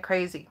down like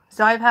crazy.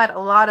 So I've had a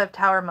lot of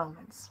tower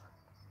moments.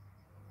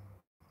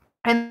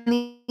 And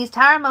these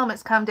tower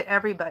moments come to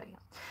everybody.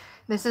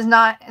 This is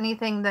not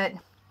anything that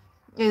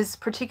is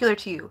particular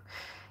to you.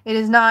 It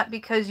is not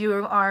because you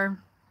are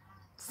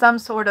some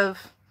sort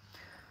of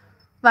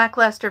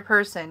lackluster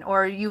person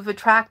or you've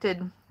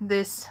attracted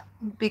this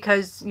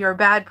because you're a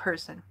bad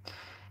person.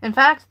 In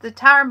fact, the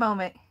tower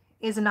moment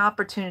is an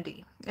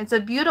opportunity. It's a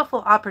beautiful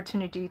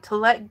opportunity to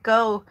let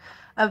go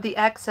of the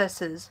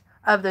excesses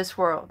of this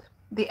world,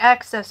 the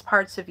excess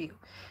parts of you.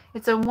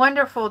 It's a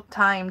wonderful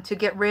time to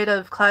get rid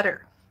of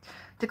clutter,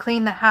 to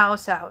clean the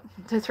house out,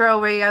 to throw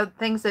away out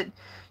things that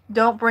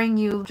don't bring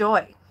you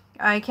joy.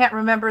 I can't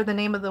remember the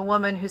name of the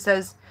woman who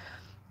says,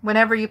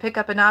 whenever you pick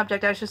up an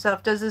object, ask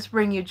yourself, does this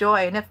bring you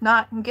joy? And if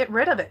not, get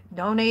rid of it.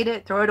 Donate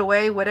it, throw it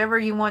away, whatever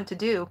you want to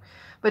do.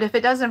 But if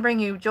it doesn't bring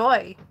you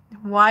joy,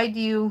 why do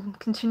you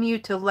continue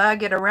to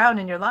lug it around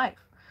in your life?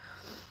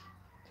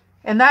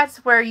 And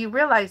that's where you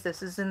realize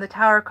this is in the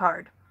Tower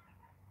card.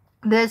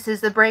 This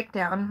is the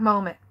breakdown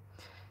moment.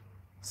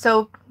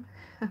 So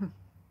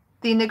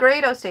the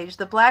Nigredo stage,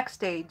 the black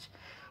stage,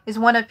 is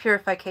one of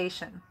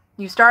purification.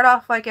 You start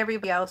off like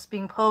everybody else,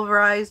 being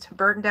pulverized,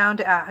 burnt down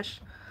to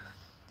ash.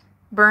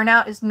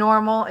 Burnout is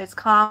normal, it's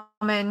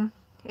common,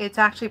 it's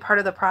actually part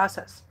of the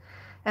process.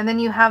 And then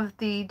you have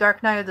the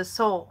dark night of the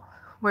soul,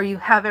 where you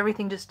have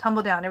everything just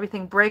tumble down,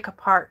 everything break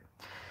apart.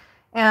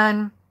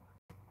 And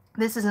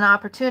this is an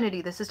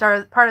opportunity. This is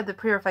part of the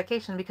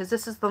purification, because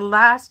this is the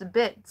last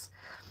bits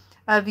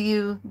of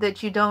you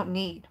that you don't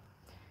need.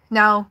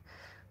 Now,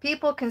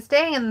 people can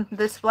stay in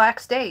this black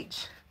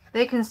stage.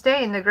 They can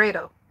stay in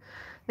Nigredo.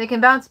 They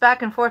can bounce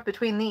back and forth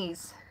between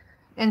these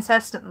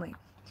incessantly.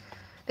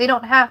 They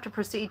don't have to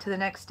proceed to the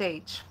next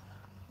stage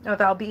of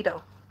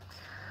albedo,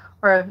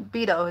 or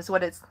bedo is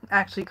what it's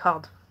actually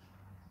called.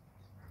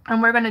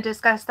 And we're going to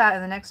discuss that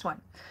in the next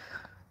one.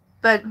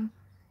 But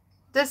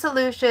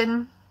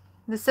dissolution,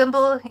 the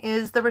symbol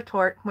is the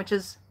retort, which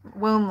is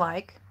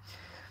womb-like.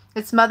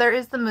 Its mother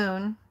is the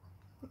moon.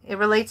 It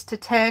relates to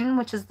 10,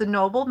 which is the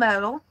noble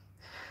metal.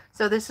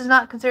 So this is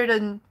not considered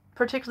a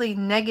particularly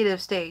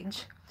negative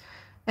stage.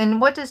 And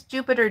what does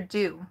Jupiter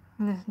do?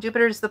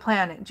 Jupiter is the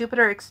planet.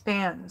 Jupiter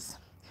expands.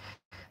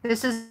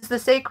 This is the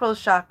sacral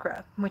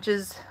chakra, which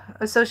is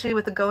associated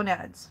with the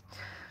gonads.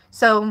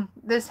 So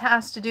this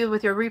has to do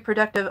with your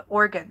reproductive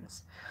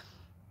organs.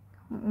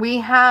 We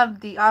have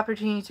the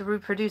opportunity to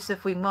reproduce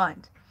if we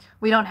want.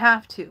 We don't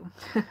have to,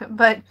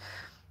 but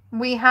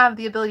we have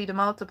the ability to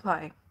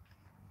multiply.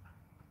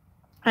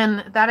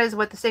 And that is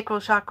what the sacral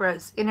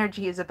chakra's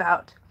energy is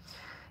about.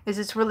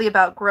 It's really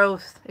about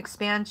growth,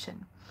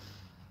 expansion,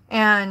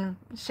 and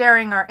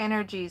sharing our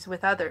energies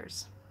with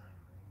others.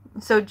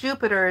 So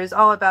Jupiter is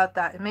all about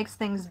that. It makes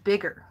things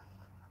bigger.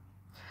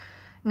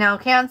 Now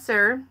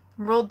Cancer,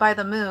 ruled by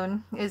the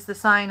moon, is the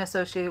sign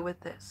associated with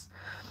this.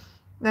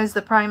 That is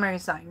the primary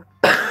sign.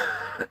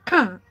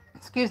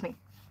 Excuse me.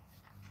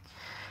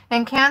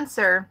 And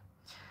Cancer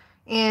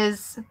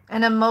is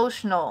an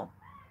emotional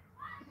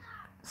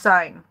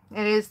sign.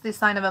 It is the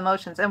sign of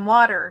emotions. And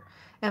water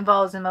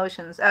involves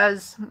emotions.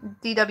 As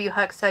D.W.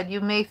 Huck said,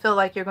 you may feel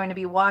like you're going to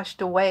be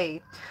washed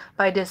away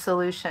by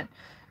dissolution.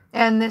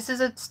 And this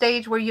is a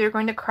stage where you're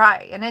going to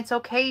cry. And it's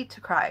okay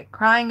to cry.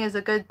 Crying is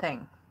a good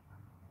thing.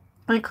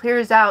 It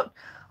clears out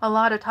a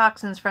lot of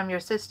toxins from your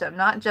system.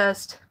 Not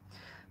just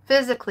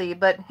physically,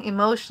 but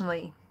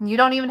emotionally. You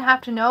don't even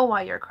have to know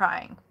why you're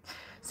crying.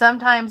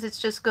 Sometimes it's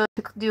just good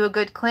to do a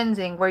good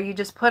cleansing where you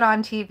just put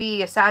on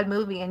TV a sad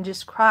movie and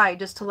just cry,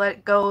 just to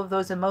let go of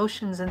those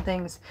emotions and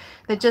things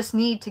that just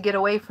need to get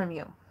away from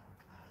you.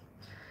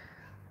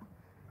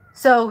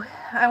 So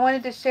I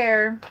wanted to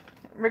share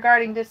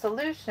regarding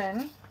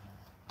dissolution.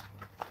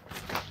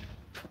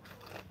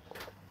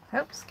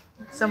 Oops,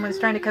 someone's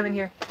trying to come in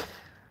here.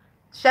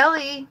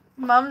 Shelly,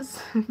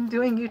 Mom's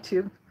doing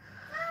YouTube.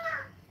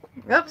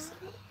 Oops.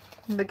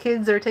 The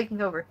kids are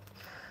taking over.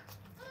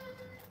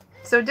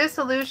 So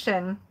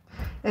dissolution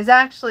is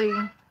actually...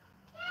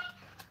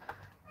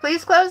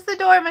 Please close the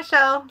door,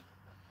 Michelle.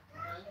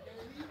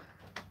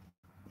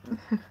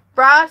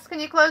 Ross, can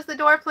you close the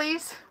door,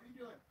 please?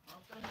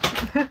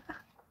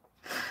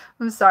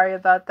 I'm sorry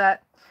about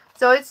that.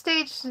 So it's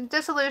stage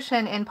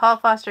dissolution in Paul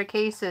Foster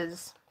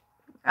Case's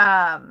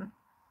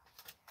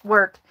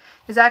work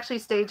is actually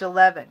stage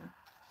 11.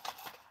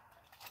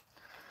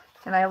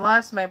 And I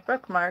lost my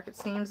bookmark, it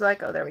seems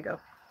like. Oh, there we go.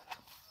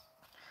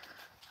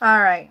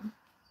 All right.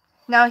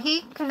 Now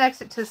he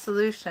connects it to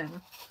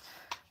solution.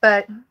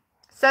 But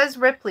says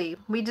Ripley,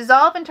 we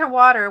dissolve into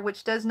water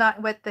which does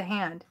not wet the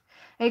hand.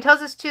 And he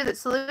tells us too that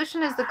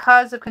solution is the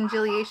cause of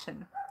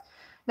congealation.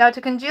 Now to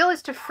congeal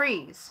is to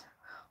freeze,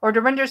 or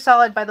to render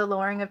solid by the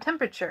lowering of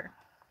temperature.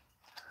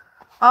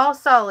 All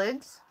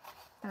solids,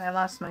 and I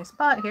lost my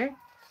spot here.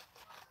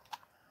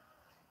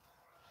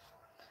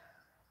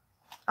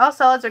 All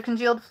solids are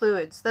congealed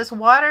fluids. Thus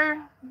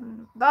Walter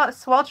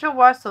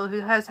Wassel,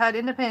 who has had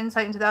independent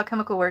insight into the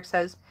alchemical work,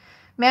 says,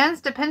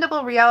 man's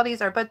dependable realities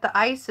are but the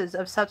ices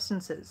of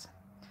substances.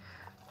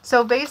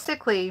 So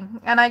basically,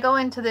 and I go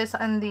into this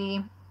on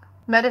the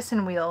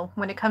medicine wheel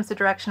when it comes to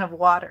direction of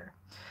water.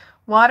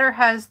 Water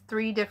has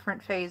 3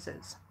 different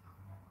phases.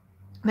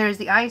 There's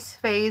the ice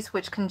phase,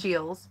 which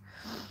congeals,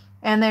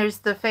 and there's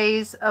the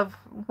phase of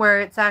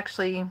where it's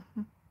actually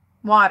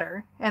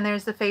water, and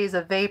there's the phase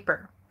of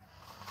vapor.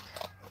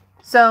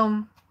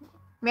 So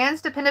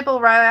man's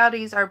dependable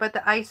realities are but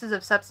the ices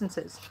of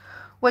substances.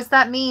 What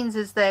that means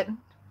is that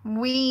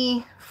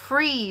we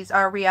freeze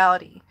our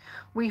reality.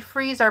 We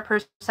freeze our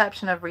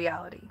perception of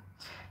reality.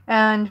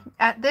 And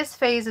at this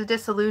phase of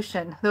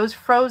dissolution, those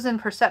frozen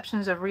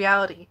perceptions of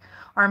reality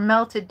are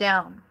melted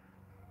down.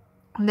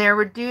 They're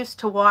reduced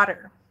to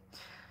water.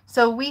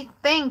 So we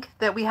think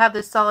that we have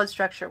this solid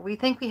structure. We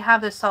think we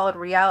have this solid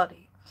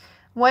reality.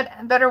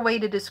 What better way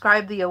to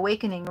describe the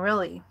awakening,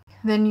 really?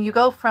 Then you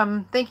go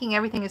from thinking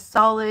everything is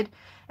solid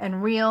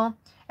and real,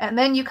 and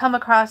then you come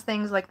across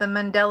things like the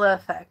Mandela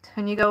effect,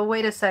 and you go,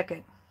 wait a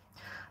second.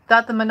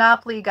 Thought the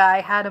Monopoly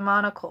guy had a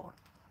monocle.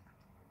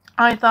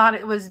 I thought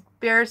it was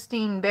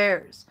Berenstain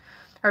Bears,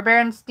 or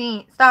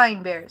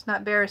Berenstain Bears,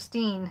 not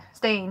Berenstain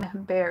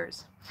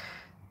Bears.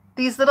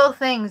 These little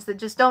things that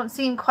just don't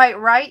seem quite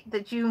right,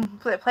 that you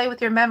play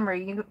with your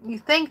memory. You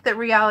think that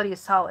reality is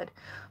solid,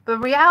 but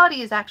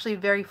reality is actually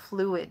very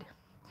fluid.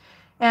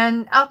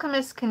 And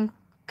alchemists can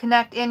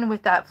connect in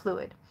with that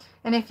fluid.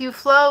 And if you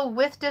flow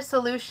with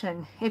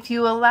dissolution, if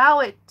you allow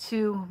it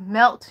to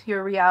melt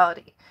your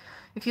reality,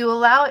 if you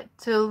allow it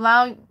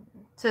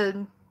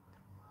to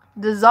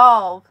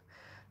dissolve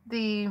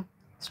the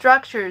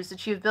structures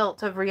that you've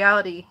built of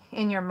reality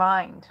in your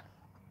mind,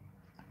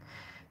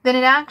 then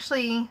it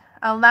actually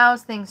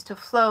allows things to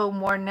flow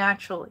more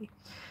naturally.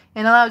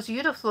 It allows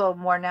you to flow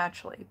more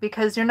naturally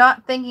because you're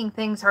not thinking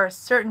things are a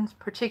certain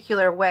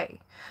particular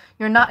way.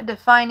 You're not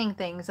defining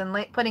things and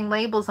putting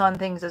labels on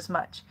things as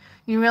much.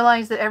 You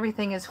realize that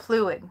everything is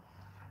fluid.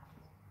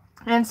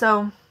 And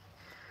so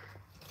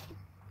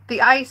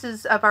the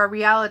ices of our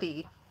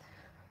reality.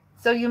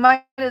 So you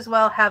might as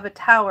well have a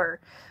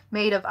tower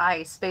made of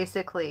ice,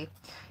 basically,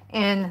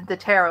 in the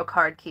tarot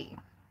card key,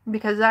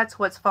 because that's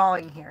what's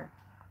falling here.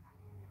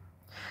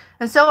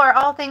 And so are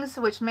all things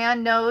which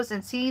man knows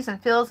and sees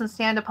and feels and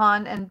stands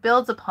upon and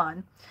builds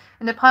upon,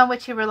 and upon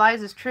which he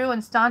relies as true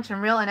and staunch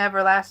and real and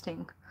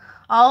everlasting.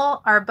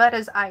 All are but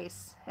as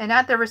ice, and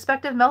at their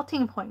respective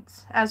melting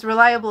points, as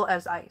reliable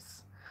as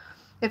ice.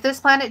 If this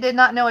planet did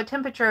not know a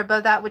temperature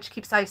above that which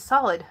keeps ice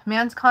solid,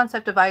 man's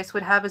concept of ice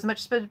would have as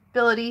much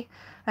stability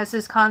as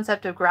his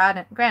concept of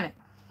granite.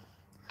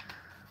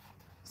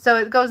 So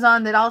it goes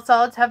on that all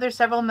solids have their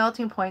several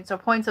melting points or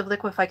points of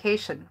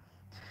liquefaction.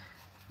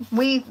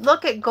 We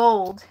look at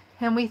gold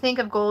and we think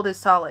of gold as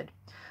solid,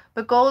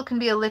 but gold can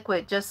be a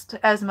liquid just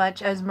as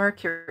much as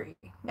mercury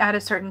at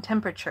a certain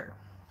temperature.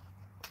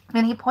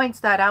 And he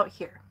points that out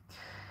here.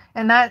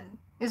 And that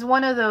is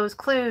one of those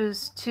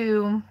clues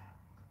to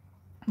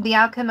the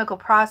alchemical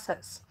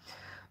process.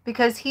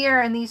 Because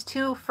here in these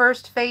 2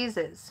 first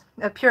phases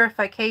of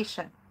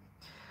purification,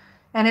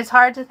 and it's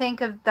hard to think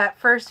of that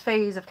first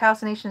phase of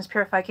calcination as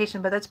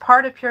purification, but that's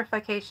part of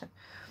purification.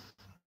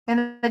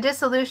 In the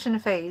dissolution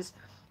phase,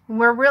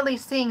 we're really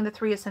seeing the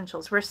 3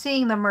 essentials. We're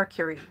seeing the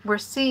mercury. We're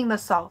seeing the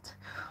salt.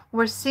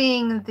 We're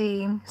seeing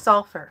the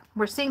sulfur.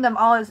 We're seeing them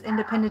all as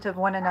independent of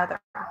one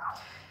another.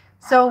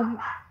 So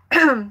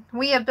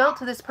we have built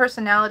this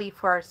personality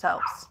for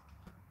ourselves.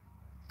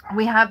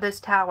 We have this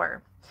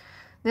tower.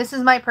 This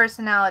is my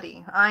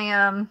personality. I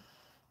am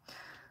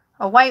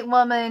a white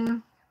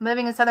woman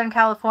living in Southern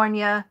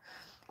California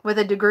with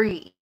a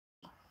degree.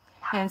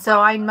 And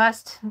so I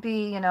must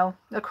be,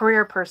 a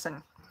career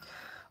person,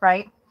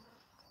 right?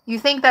 You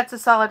think that's a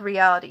solid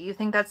reality. You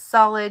think that's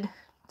solid,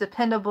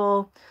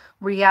 dependable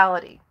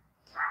reality.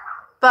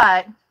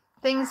 But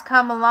things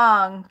come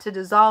along to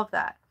dissolve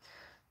that.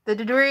 The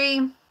degree,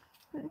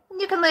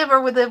 you can live or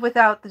live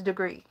without the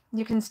degree.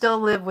 You can still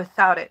live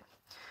without it.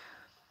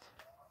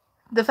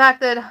 The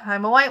fact that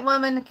I'm a white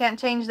woman can't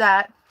change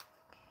that.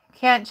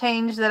 Can't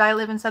change that I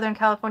live in Southern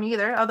California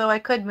either, although I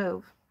could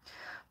move.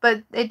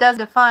 But it does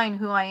define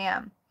who I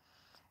am.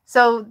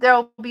 So there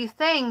will be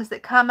things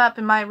that come up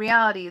in my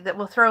reality that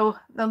will throw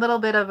a little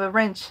bit of a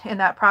wrench in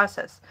that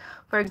process.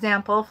 For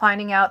example,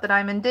 finding out that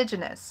I'm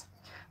indigenous,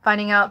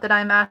 finding out that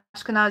I'm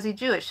Ashkenazi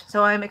Jewish,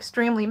 so I'm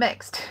extremely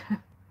mixed.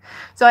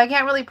 So I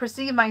can't really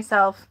perceive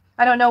myself.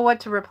 I don't know what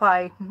to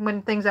reply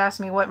when things ask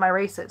me what my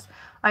race is.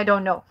 I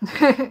don't know.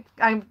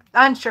 I'm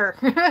unsure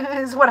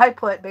is what I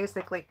put,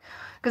 basically,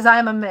 because I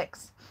am a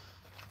mix,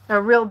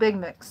 a real big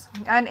mix.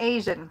 I'm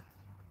Asian.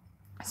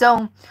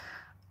 So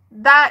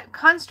that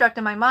construct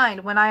in my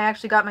mind, when I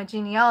actually got my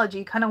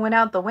genealogy, kind of went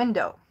out the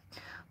window,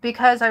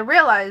 because I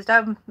realized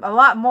I'm a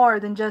lot more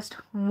than just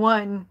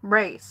one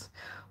race,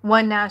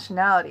 one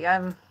nationality.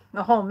 I'm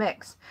a whole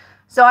mix.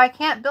 So I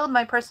can't build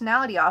my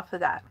personality off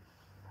of that.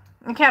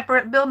 I can't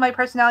build my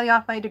personality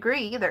off my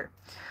degree either,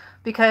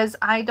 because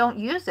I don't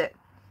use it.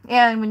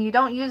 And when you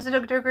don't use a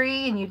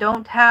degree and you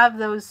don't have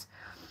those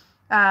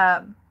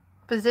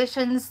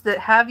positions that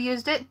have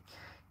used it,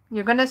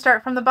 you're going to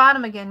start from the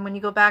bottom again when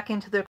you go back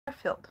into the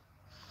field.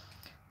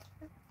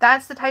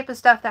 That's the type of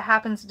stuff that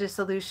happens in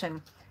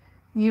dissolution.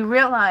 You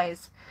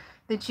realize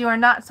that you are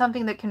not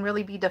something that can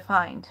really be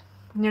defined.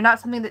 You're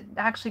not something that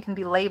actually can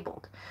be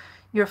labeled.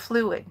 You're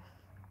fluid.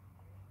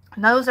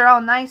 And those are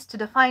all nice to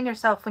define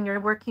yourself when you're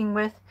working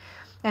with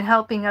and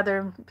helping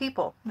other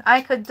people.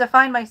 I could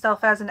define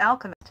myself as an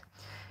alchemist.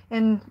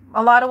 In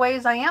a lot of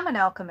ways, I am an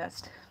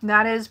alchemist.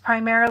 That is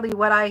primarily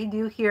what I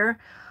do here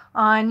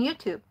on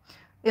YouTube.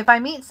 If I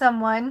meet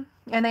someone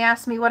and they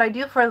ask me what I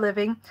do for a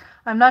living,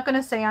 I'm not going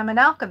to say I'm an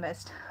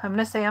alchemist. I'm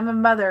going to say I'm a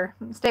mother,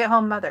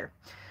 stay-at-home mother.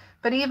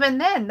 But even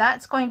then,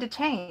 that's going to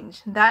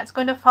change. That's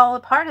going to fall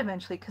apart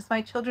eventually, because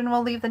my children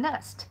will leave the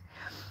nest.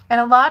 And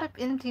a lot of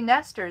empty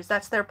nesters,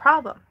 that's their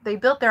problem. They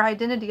built their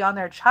identity on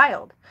their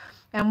child.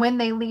 And when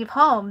they leave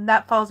home,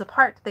 that falls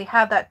apart. They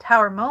have that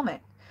tower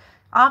moment,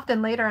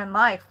 often later in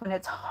life, when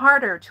it's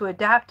harder to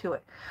adapt to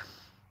it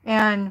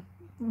and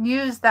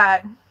use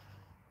that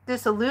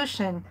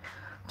dissolution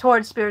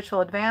towards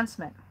spiritual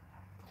advancement.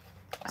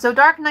 So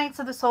dark nights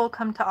of the soul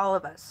come to all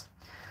of us.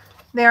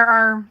 There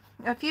are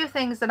a few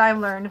things that I've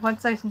learned.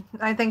 Once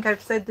I think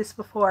I've said this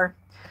before,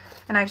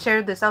 and I've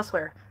shared this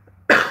elsewhere.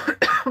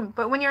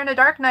 But when you're in a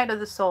dark night of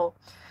the soul,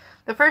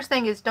 the first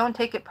thing is don't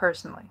take it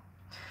personally,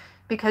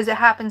 because it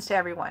happens to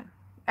everyone.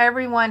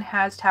 Everyone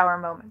has tower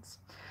moments.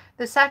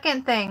 The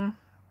second thing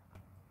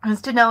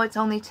is to know it's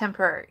only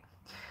temporary.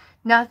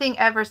 Nothing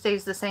ever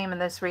stays the same in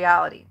this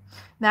reality.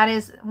 That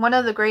is one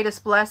of the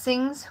greatest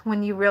blessings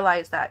when you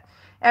realize that.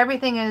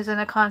 Everything is in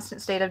a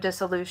constant state of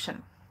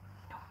dissolution,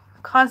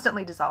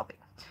 constantly dissolving.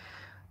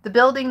 The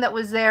building that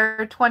was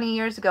there 20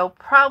 years ago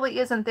probably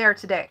isn't there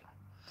today.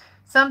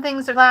 Some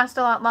things last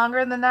a lot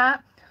longer than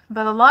that,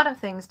 but a lot of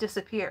things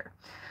disappear.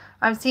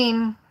 I've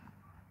seen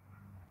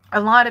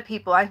a lot of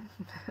people,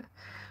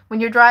 when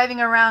you're driving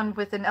around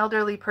with an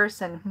elderly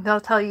person, they'll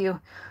tell you,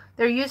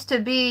 there used to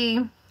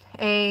be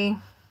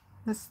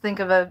let's think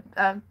of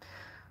a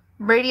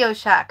Radio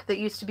Shack that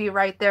used to be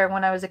right there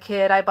when I was a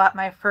kid. I bought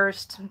my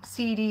first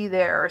CD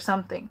there or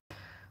something.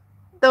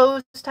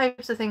 Those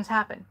types of things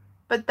happen.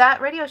 But that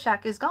Radio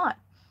Shack is gone.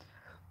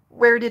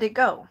 Where did it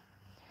go?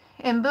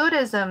 In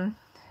Buddhism,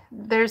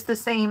 there's the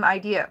same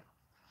idea.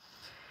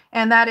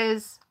 And that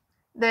is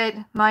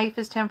that life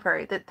is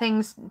temporary, that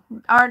things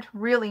aren't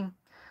really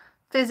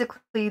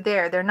physically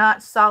there. They're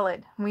not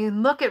solid. When we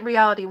look at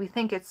reality, we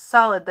think it's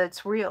solid,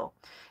 that's real.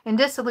 And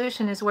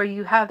dissolution is where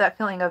you have that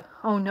feeling of,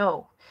 oh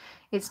no,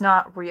 it's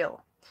not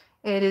real.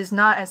 It is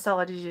not as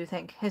solid as you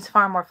think. It's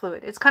far more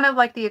fluid. It's kind of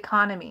like the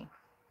economy.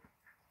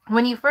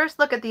 When you first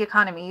look at the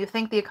economy, you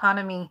think the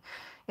economy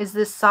is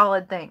this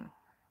solid thing,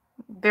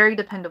 very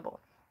dependable.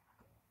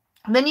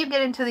 And then you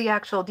get into the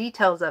actual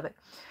details of it,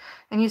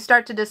 and you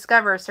start to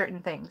discover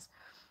certain things,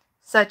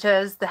 such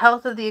as the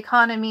health of the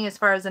economy as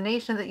far as the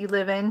nation that you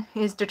live in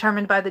is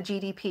determined by the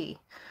GDP,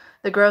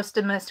 the gross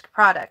domestic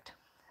product,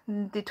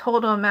 the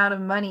total amount of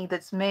money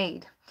that's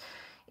made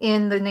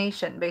in the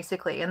nation,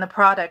 basically, and the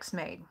products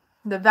made.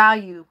 The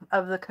value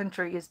of the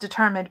country is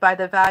determined by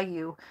the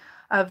value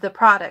of the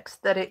products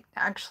that it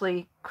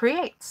actually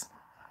creates.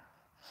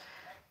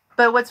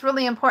 But what's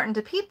really important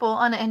to people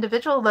on an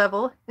individual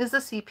level is the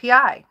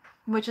CPI,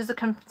 which is a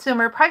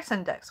consumer price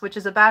index, which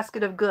is a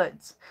basket of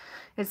goods.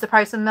 It's the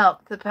price of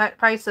milk, the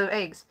price of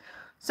eggs.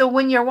 So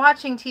when you're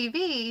watching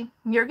TV,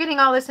 you're getting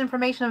all this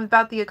information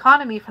about the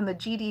economy from the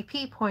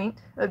GDP point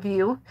of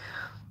view,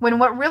 when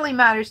what really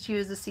matters to you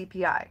is the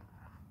CPI.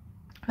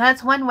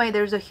 That's one way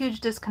there's a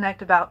huge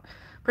disconnect about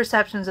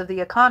perceptions of the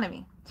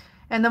economy.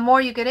 And the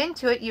more you get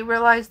into it, you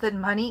realize that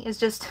money is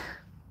just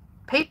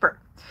paper.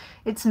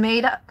 It's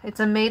made up. It's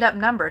a made up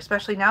number,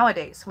 especially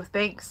nowadays with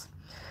banks.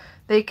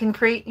 They can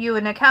create you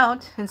an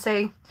account and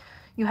say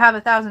you have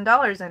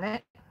 $1,000 in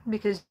it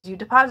because you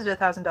deposited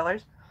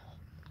 $1,000.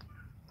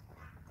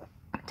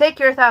 Take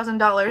your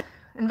 $1,000,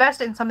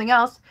 invest it in something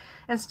else,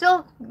 and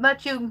still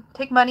let you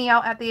take money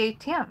out at the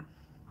ATM.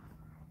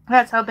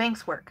 That's how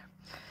banks work.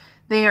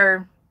 They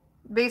are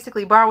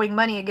basically borrowing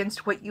money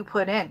against what you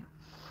put in.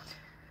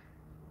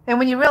 And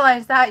when you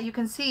realize that, you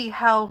can see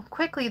how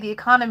quickly the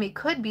economy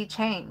could be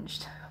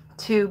changed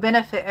to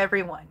benefit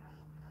everyone.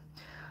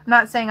 I'm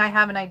not saying I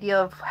have an idea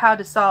of how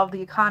to solve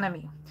the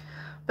economy,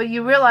 but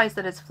you realize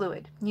that it's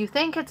fluid. You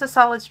think it's a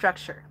solid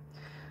structure,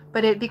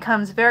 but it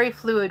becomes very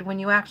fluid when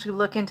you actually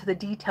look into the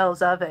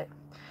details of it.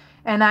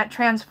 And that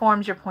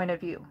transforms your point of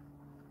view.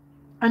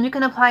 And you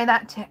can apply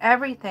that to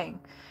everything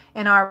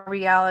in our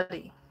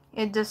reality.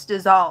 It just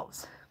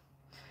dissolves.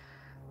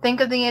 Think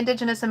of the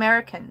indigenous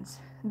Americans.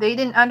 They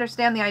didn't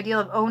understand the idea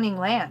of owning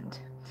land.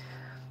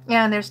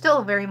 And they're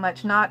still very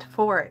much not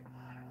for it.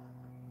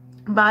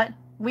 But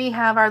we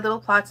have our little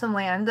plots of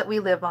land that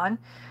we live on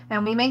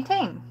and we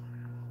maintain.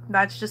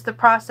 That's just the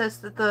process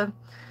that the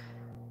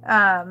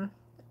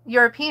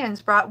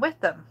Europeans brought with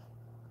them.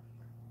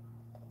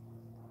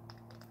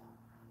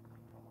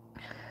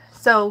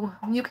 So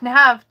you can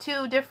have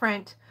two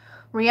different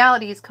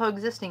realities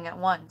coexisting at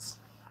once.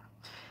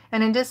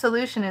 And in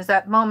dissolution is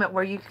that moment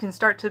where you can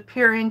start to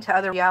peer into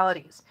other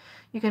realities.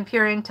 You can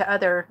peer into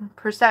other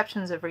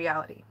perceptions of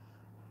reality.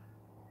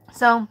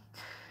 So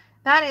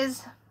that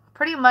is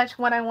pretty much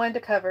what I wanted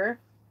to cover.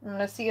 I'm going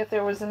to see if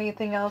there was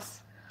anything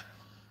else.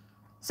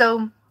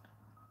 So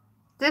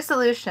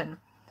dissolution.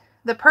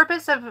 The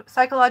purpose of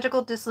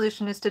psychological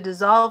dissolution is to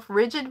dissolve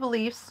rigid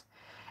beliefs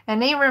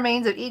and any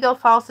remains of ego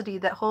falsity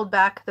that hold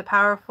back the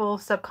powerful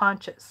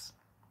subconscious.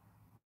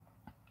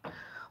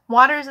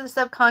 Waters of the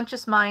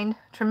subconscious mind.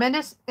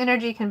 Tremendous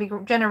energy can be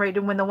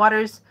generated when the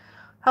waters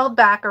held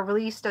back are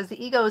released as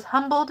the ego is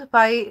humbled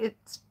by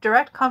its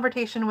direct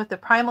confrontation with the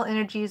primal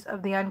energies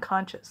of the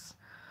unconscious.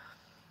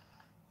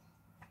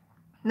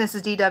 This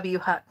is D.W.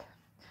 Huck.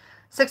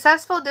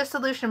 Successful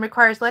dissolution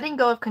requires letting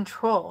go of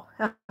control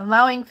and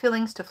allowing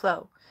feelings to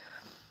flow.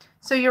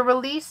 So you're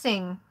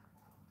releasing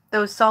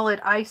those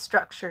solid ice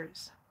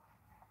structures.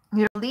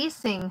 You're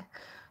releasing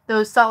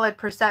those solid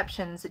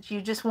perceptions that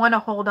you just want to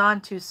hold on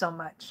to so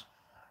much.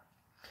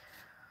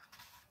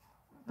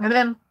 And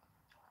then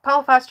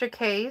Paul Foster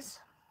Case.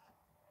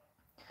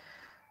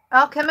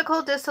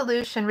 Alchemical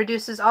dissolution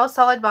reduces all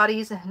solid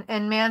bodies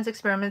and man's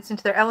experiments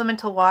into their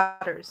elemental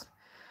waters.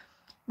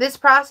 This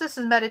process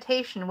is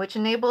meditation, which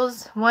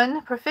enables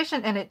one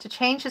proficient in it to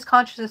change his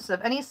consciousness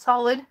of any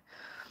solid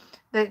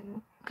that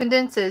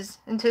condenses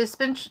into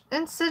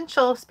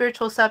essential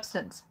spiritual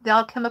substance, the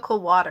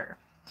alchemical water.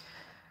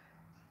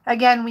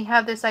 Again, we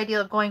have this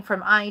idea of going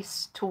from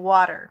ice to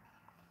water.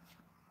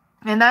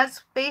 And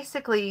that's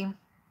basically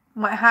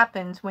what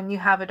happens when you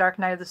have a dark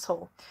night of the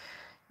soul.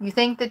 You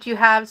think that you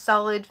have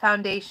solid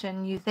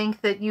foundation. You think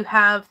that you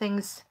have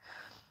things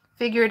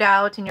figured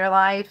out in your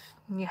life.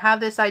 You have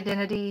this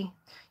identity.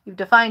 You've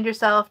defined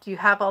yourself. You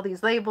have all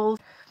these labels.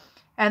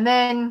 And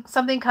then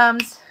something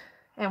comes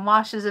and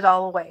washes it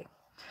all away.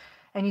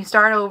 And you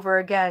start over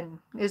again,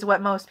 is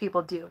what most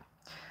people do.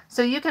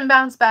 So you can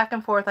bounce back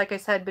and forth, like I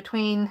said,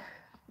 between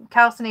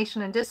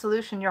calcination and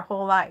dissolution your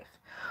whole life.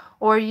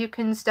 Or you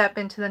can step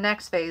into the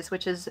next phase,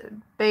 which is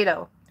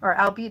beta or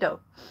albedo.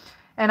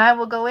 And I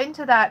will go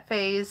into that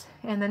phase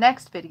in the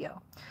next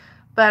video.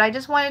 But I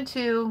just wanted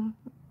to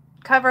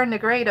cover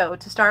Nigredo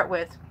to start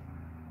with,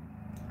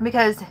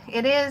 because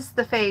it is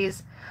the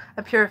phase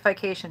of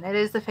purification. It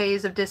is the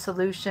phase of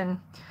dissolution.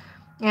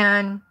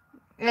 And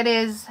it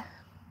is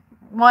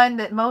one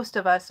that most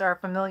of us are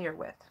familiar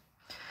with.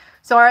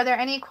 So are there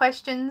any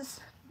questions?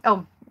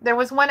 Oh, there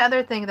was one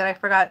other thing that I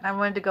forgot I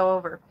wanted to go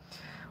over.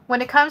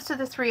 When it comes to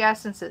the three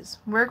essences,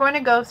 we're going to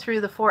go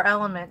through the 4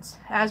 elements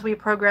as we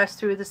progress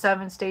through the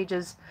 7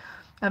 stages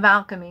of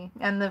alchemy,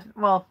 and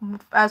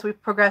as we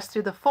progress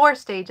through the 4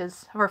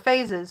 stages or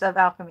phases of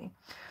alchemy.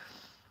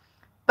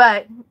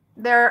 But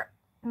there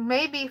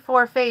may be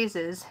 4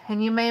 phases,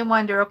 and you may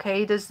wonder,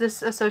 okay, does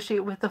this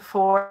associate with the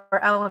 4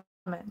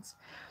 elements?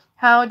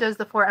 How does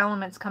the 4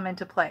 elements come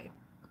into play?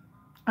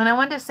 And I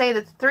want to say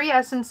that the 3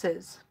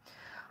 essences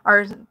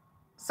are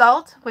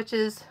salt, which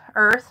is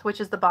earth, which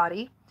is the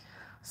body;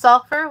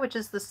 sulfur, which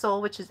is the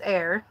soul, which is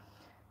air;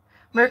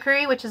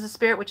 mercury, which is the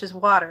spirit, which is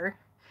water;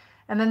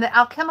 and then the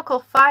alchemical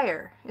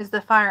fire is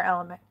the fire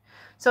element.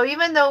 So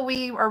even though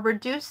we are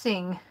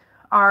reducing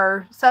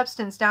our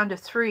substance down to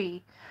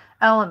 3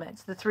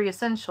 elements, the 3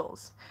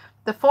 essentials,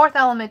 the 4th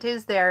element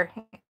is there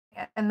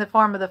in the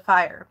form of the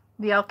fire,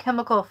 the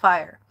alchemical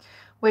fire,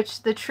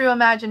 which the true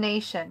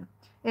imagination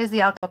is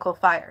the alchemical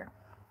fire.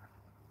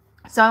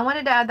 So I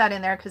wanted to add that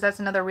in there because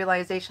that's another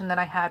realization that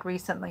I had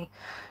recently,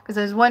 because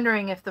I was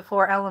wondering if the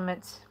 4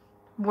 elements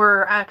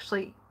were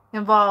actually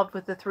involved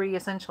with the 3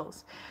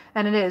 essentials.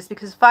 And it is,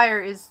 because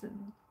fire is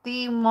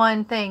the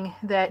one thing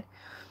that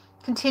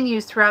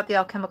continues throughout the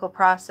alchemical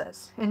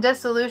process. In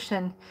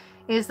dissolution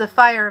is the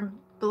fire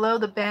below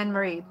the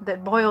bain-marie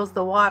that boils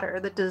the water,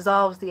 that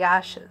dissolves the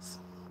ashes.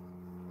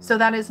 So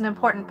that is an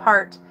important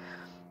part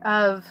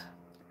of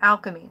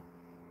alchemy.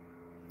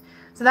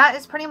 So that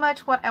is pretty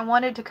much what I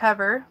wanted to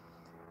cover.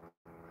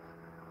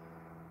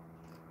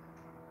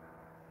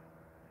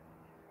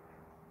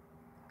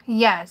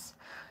 Yes.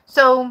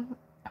 So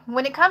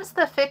when it comes to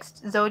the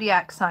fixed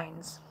zodiac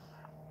signs,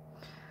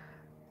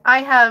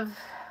 I have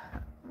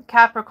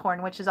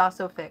Capricorn, which is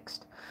also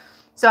fixed.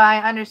 So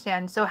I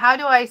understand. So how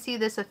do I see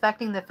this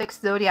affecting the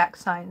fixed zodiac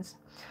signs?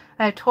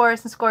 I have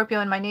Taurus and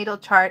Scorpio in my natal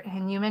chart,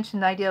 and you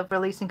mentioned the idea of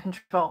releasing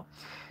control.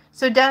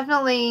 So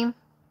definitely,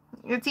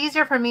 it's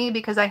easier for me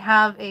because I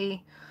have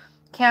a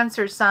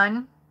Cancer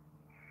sun,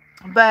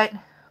 but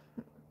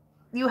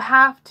you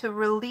have to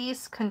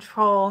release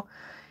control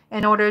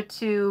in order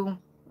to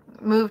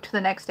move to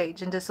the next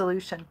stage in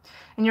dissolution.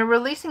 And you're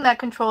releasing that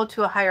control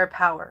to a higher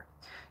power.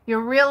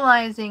 You're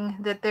realizing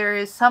that there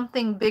is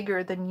something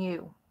bigger than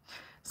you,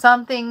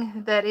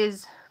 something that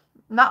is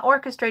not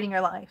orchestrating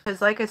your life.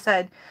 Because like I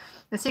said,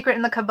 the secret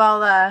in the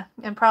Kabbalah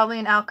and probably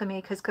in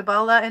alchemy, because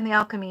Kabbalah and the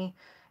alchemy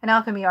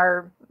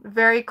are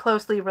very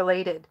closely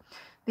related.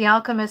 The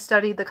alchemists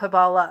studied the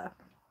Kabbalah.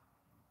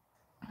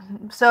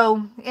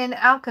 So in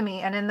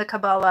alchemy and in the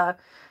Kabbalah,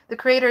 the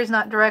creator is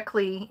not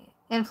directly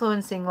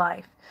influencing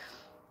life,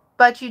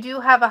 but you do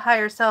have a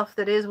higher self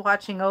that is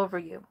watching over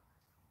you.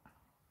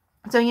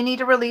 So you need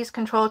to release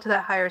control to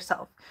that higher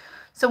self.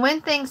 So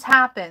when things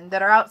happen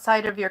that are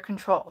outside of your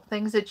control,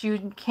 things that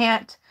you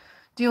can't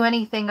do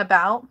anything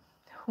about,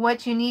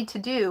 what you need to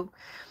do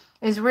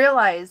is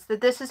realize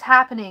that this is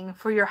happening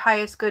for your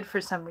highest good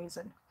for some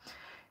reason.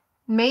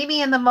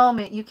 Maybe in the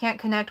moment you can't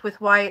connect with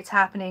why it's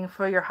happening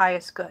for your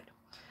highest good.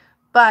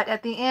 But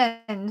at the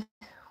end,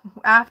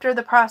 after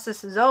the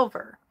process is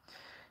over,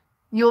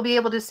 you'll be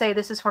able to say,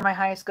 this is for my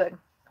highest good.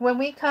 When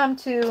we come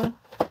to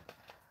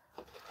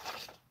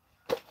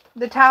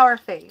the tower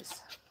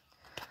phase,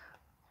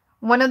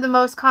 one of the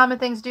most common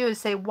things to do is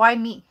say, why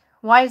me?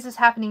 Why is this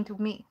happening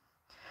to me?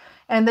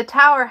 And the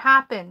tower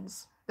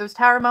happens, those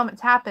tower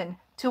moments happen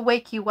to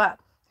wake you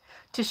up,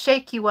 to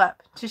shake you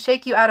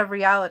out of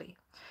reality.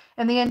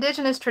 In the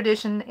indigenous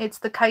tradition, it's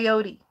the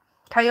coyote.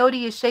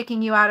 Coyote is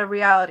shaking you out of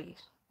reality,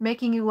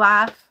 making you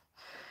laugh,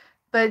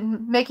 but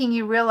making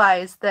you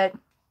realize that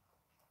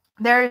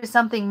there is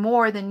something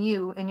more than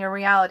you in your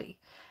reality.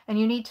 And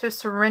you need to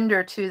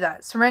surrender to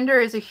that. Surrender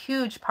is a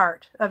huge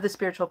part of the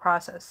spiritual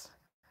process.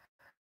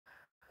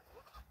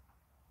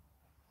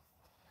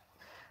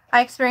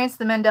 I experienced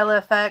the Mandela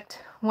effect.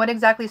 What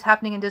exactly is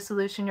happening in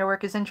dissolution? Your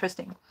work is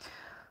interesting.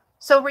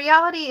 So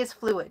reality is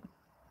fluid.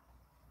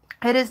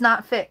 It is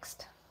not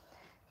fixed.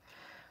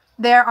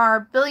 There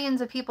are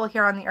billions of people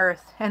here on the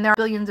earth, and there are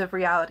billions of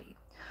reality.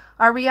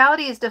 Our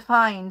reality is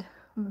defined,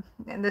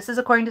 and this is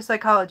according to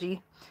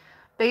psychology,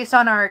 based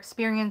on our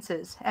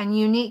experiences and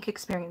unique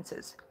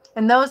experiences.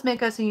 And those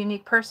make us a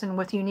unique person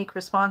with unique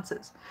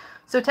responses.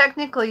 So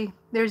technically,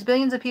 there's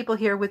billions of people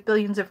here with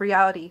billions of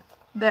reality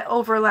that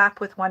overlap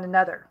with one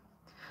another.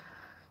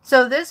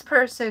 So this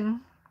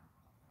person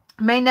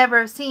may never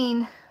have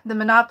seen the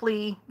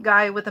Monopoly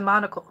guy with the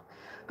monocle,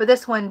 but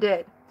this one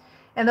did.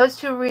 And those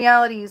two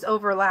realities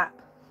overlap.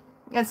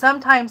 And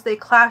sometimes they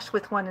clash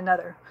with one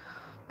another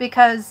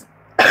because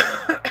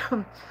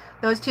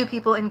those two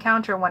people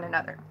encounter one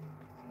another.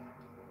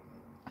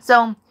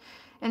 So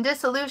in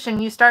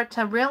dissolution, you start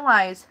to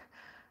realize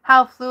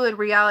how fluid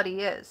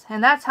reality is.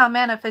 And that's how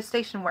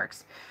manifestation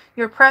works.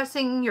 You're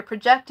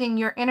projecting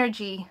your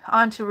energy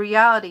onto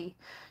reality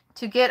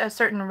to get a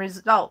certain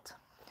result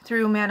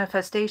through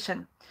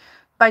manifestation.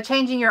 By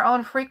changing your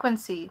own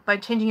frequency, by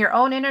changing your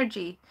own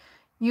energy,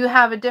 you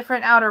have a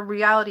different outer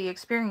reality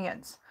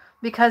experience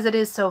because it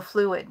is so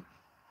fluid.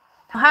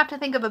 I'll have to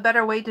think of a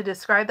better way to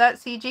describe that,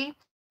 CG.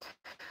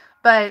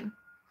 But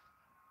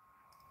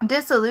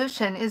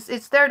dissolution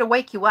it's there to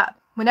wake you up.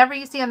 Whenever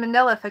you see a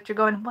Mandela effect, you're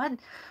going, what?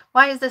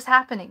 Why is this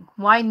happening?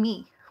 Why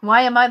me?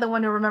 Why am I the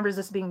one who remembers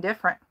this being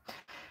different?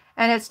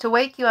 And it's to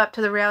wake you up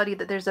to the reality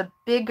that there's a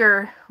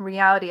bigger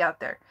reality out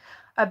there,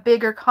 a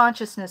bigger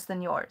consciousness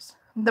than yours.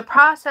 The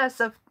process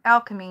of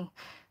alchemy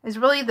is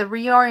really the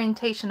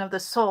reorientation of the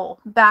soul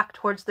back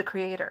towards the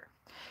creator.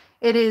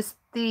 It is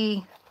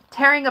the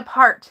tearing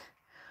apart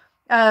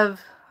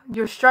of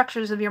your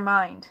structures of your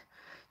mind,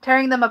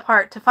 tearing them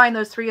apart to find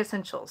those three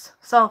essentials: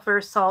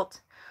 sulfur,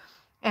 salt,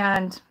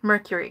 and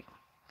mercury.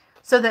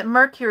 So that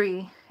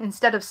mercury,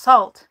 instead of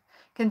salt,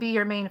 can be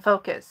your main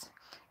focus.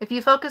 If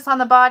you focus on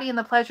the body and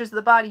the pleasures of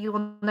the body, you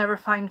will never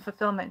find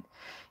fulfillment.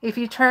 If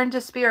you turn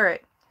to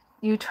spirit,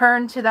 you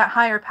turn to that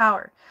higher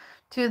power,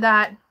 to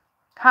that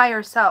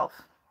higher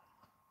self,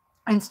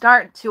 and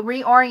start to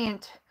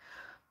reorient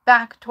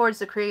back towards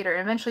the creator.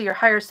 Eventually your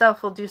higher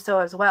self will do so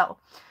as well.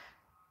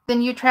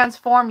 Then you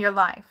transform your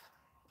life.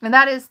 And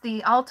that is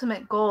the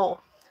ultimate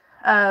goal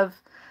of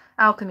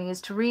alchemy,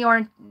 is to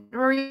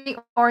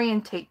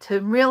reorientate, to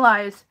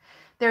realize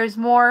there is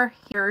more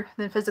here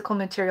than physical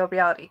material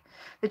reality,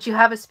 that you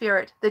have a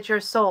spirit, that you're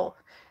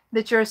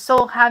a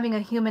soul having a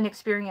human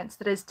experience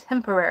that is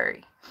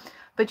temporary,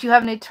 but you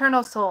have an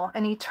eternal soul,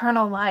 an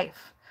eternal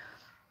life.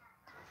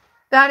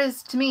 That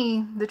is, to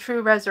me, the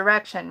true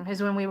resurrection,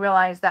 is when we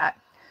realize that.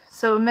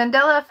 So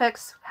Mandela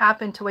effects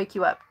happen to wake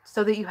you up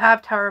so that you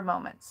have tower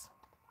moments.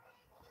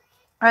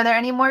 Are there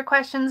any more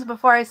questions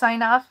before I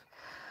sign off?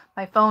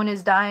 My phone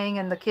is dying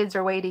and the kids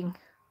are waiting.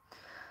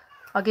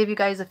 I'll give you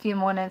guys a few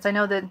more minutes. I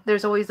know that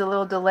there's always a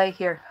little delay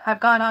here. I've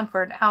gone on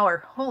for an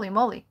hour. Holy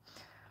moly.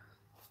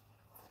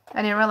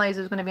 I didn't realize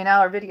it was going to be an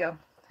hour video.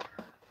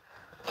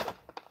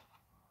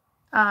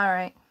 All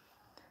right.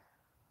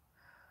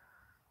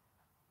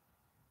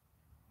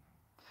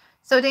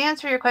 So to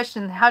answer your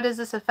question, how does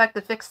this affect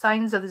the fixed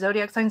signs of the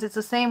zodiac signs? It's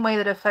the same way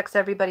that it affects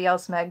everybody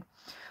else, Meg.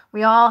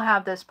 We all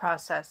have this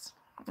process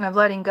of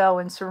letting go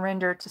and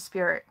surrender to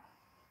spirit.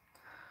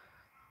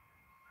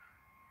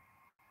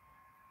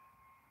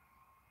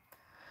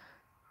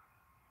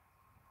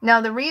 Now,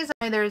 the reason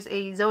why there's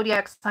a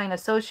zodiac sign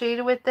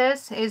associated with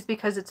this is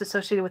because it's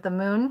associated with the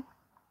moon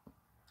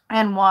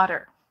and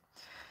water.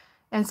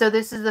 And so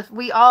this is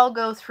we all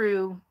go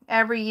through,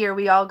 every year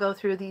we all go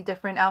through the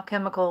different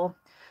alchemical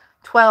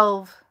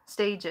 12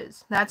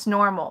 stages. That's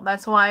normal.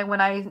 That's why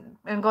when I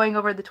am going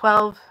over the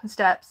 12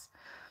 steps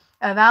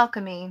of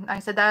alchemy, I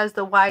said that is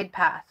the wide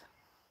path.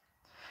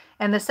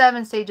 And the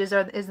 7 stages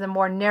is the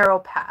more narrow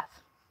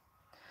path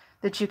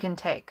that you can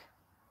take.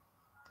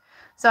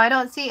 So I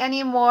don't see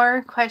any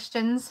more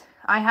questions.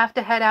 I have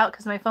to head out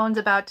because my phone's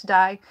about to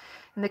die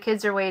and the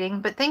kids are waiting.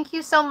 But thank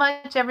you so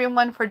much,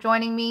 everyone, for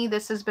joining me.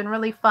 This has been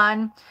really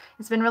fun.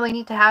 It's been really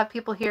neat to have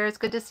people here. It's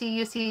good to see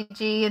you,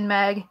 CG and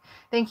Meg.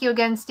 Thank you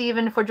again,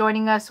 Stephen, for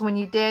joining us when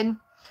you did.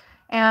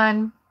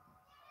 And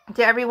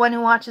to everyone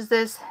who watches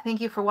this,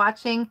 thank you for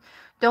watching.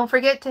 Don't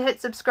forget to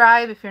hit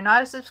subscribe. If you're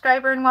not a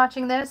subscriber and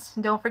watching this,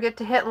 don't forget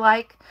to hit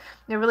like.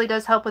 It really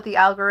does help with the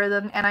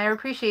algorithm. And I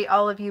appreciate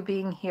all of you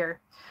being here.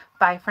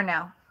 Bye for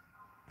now.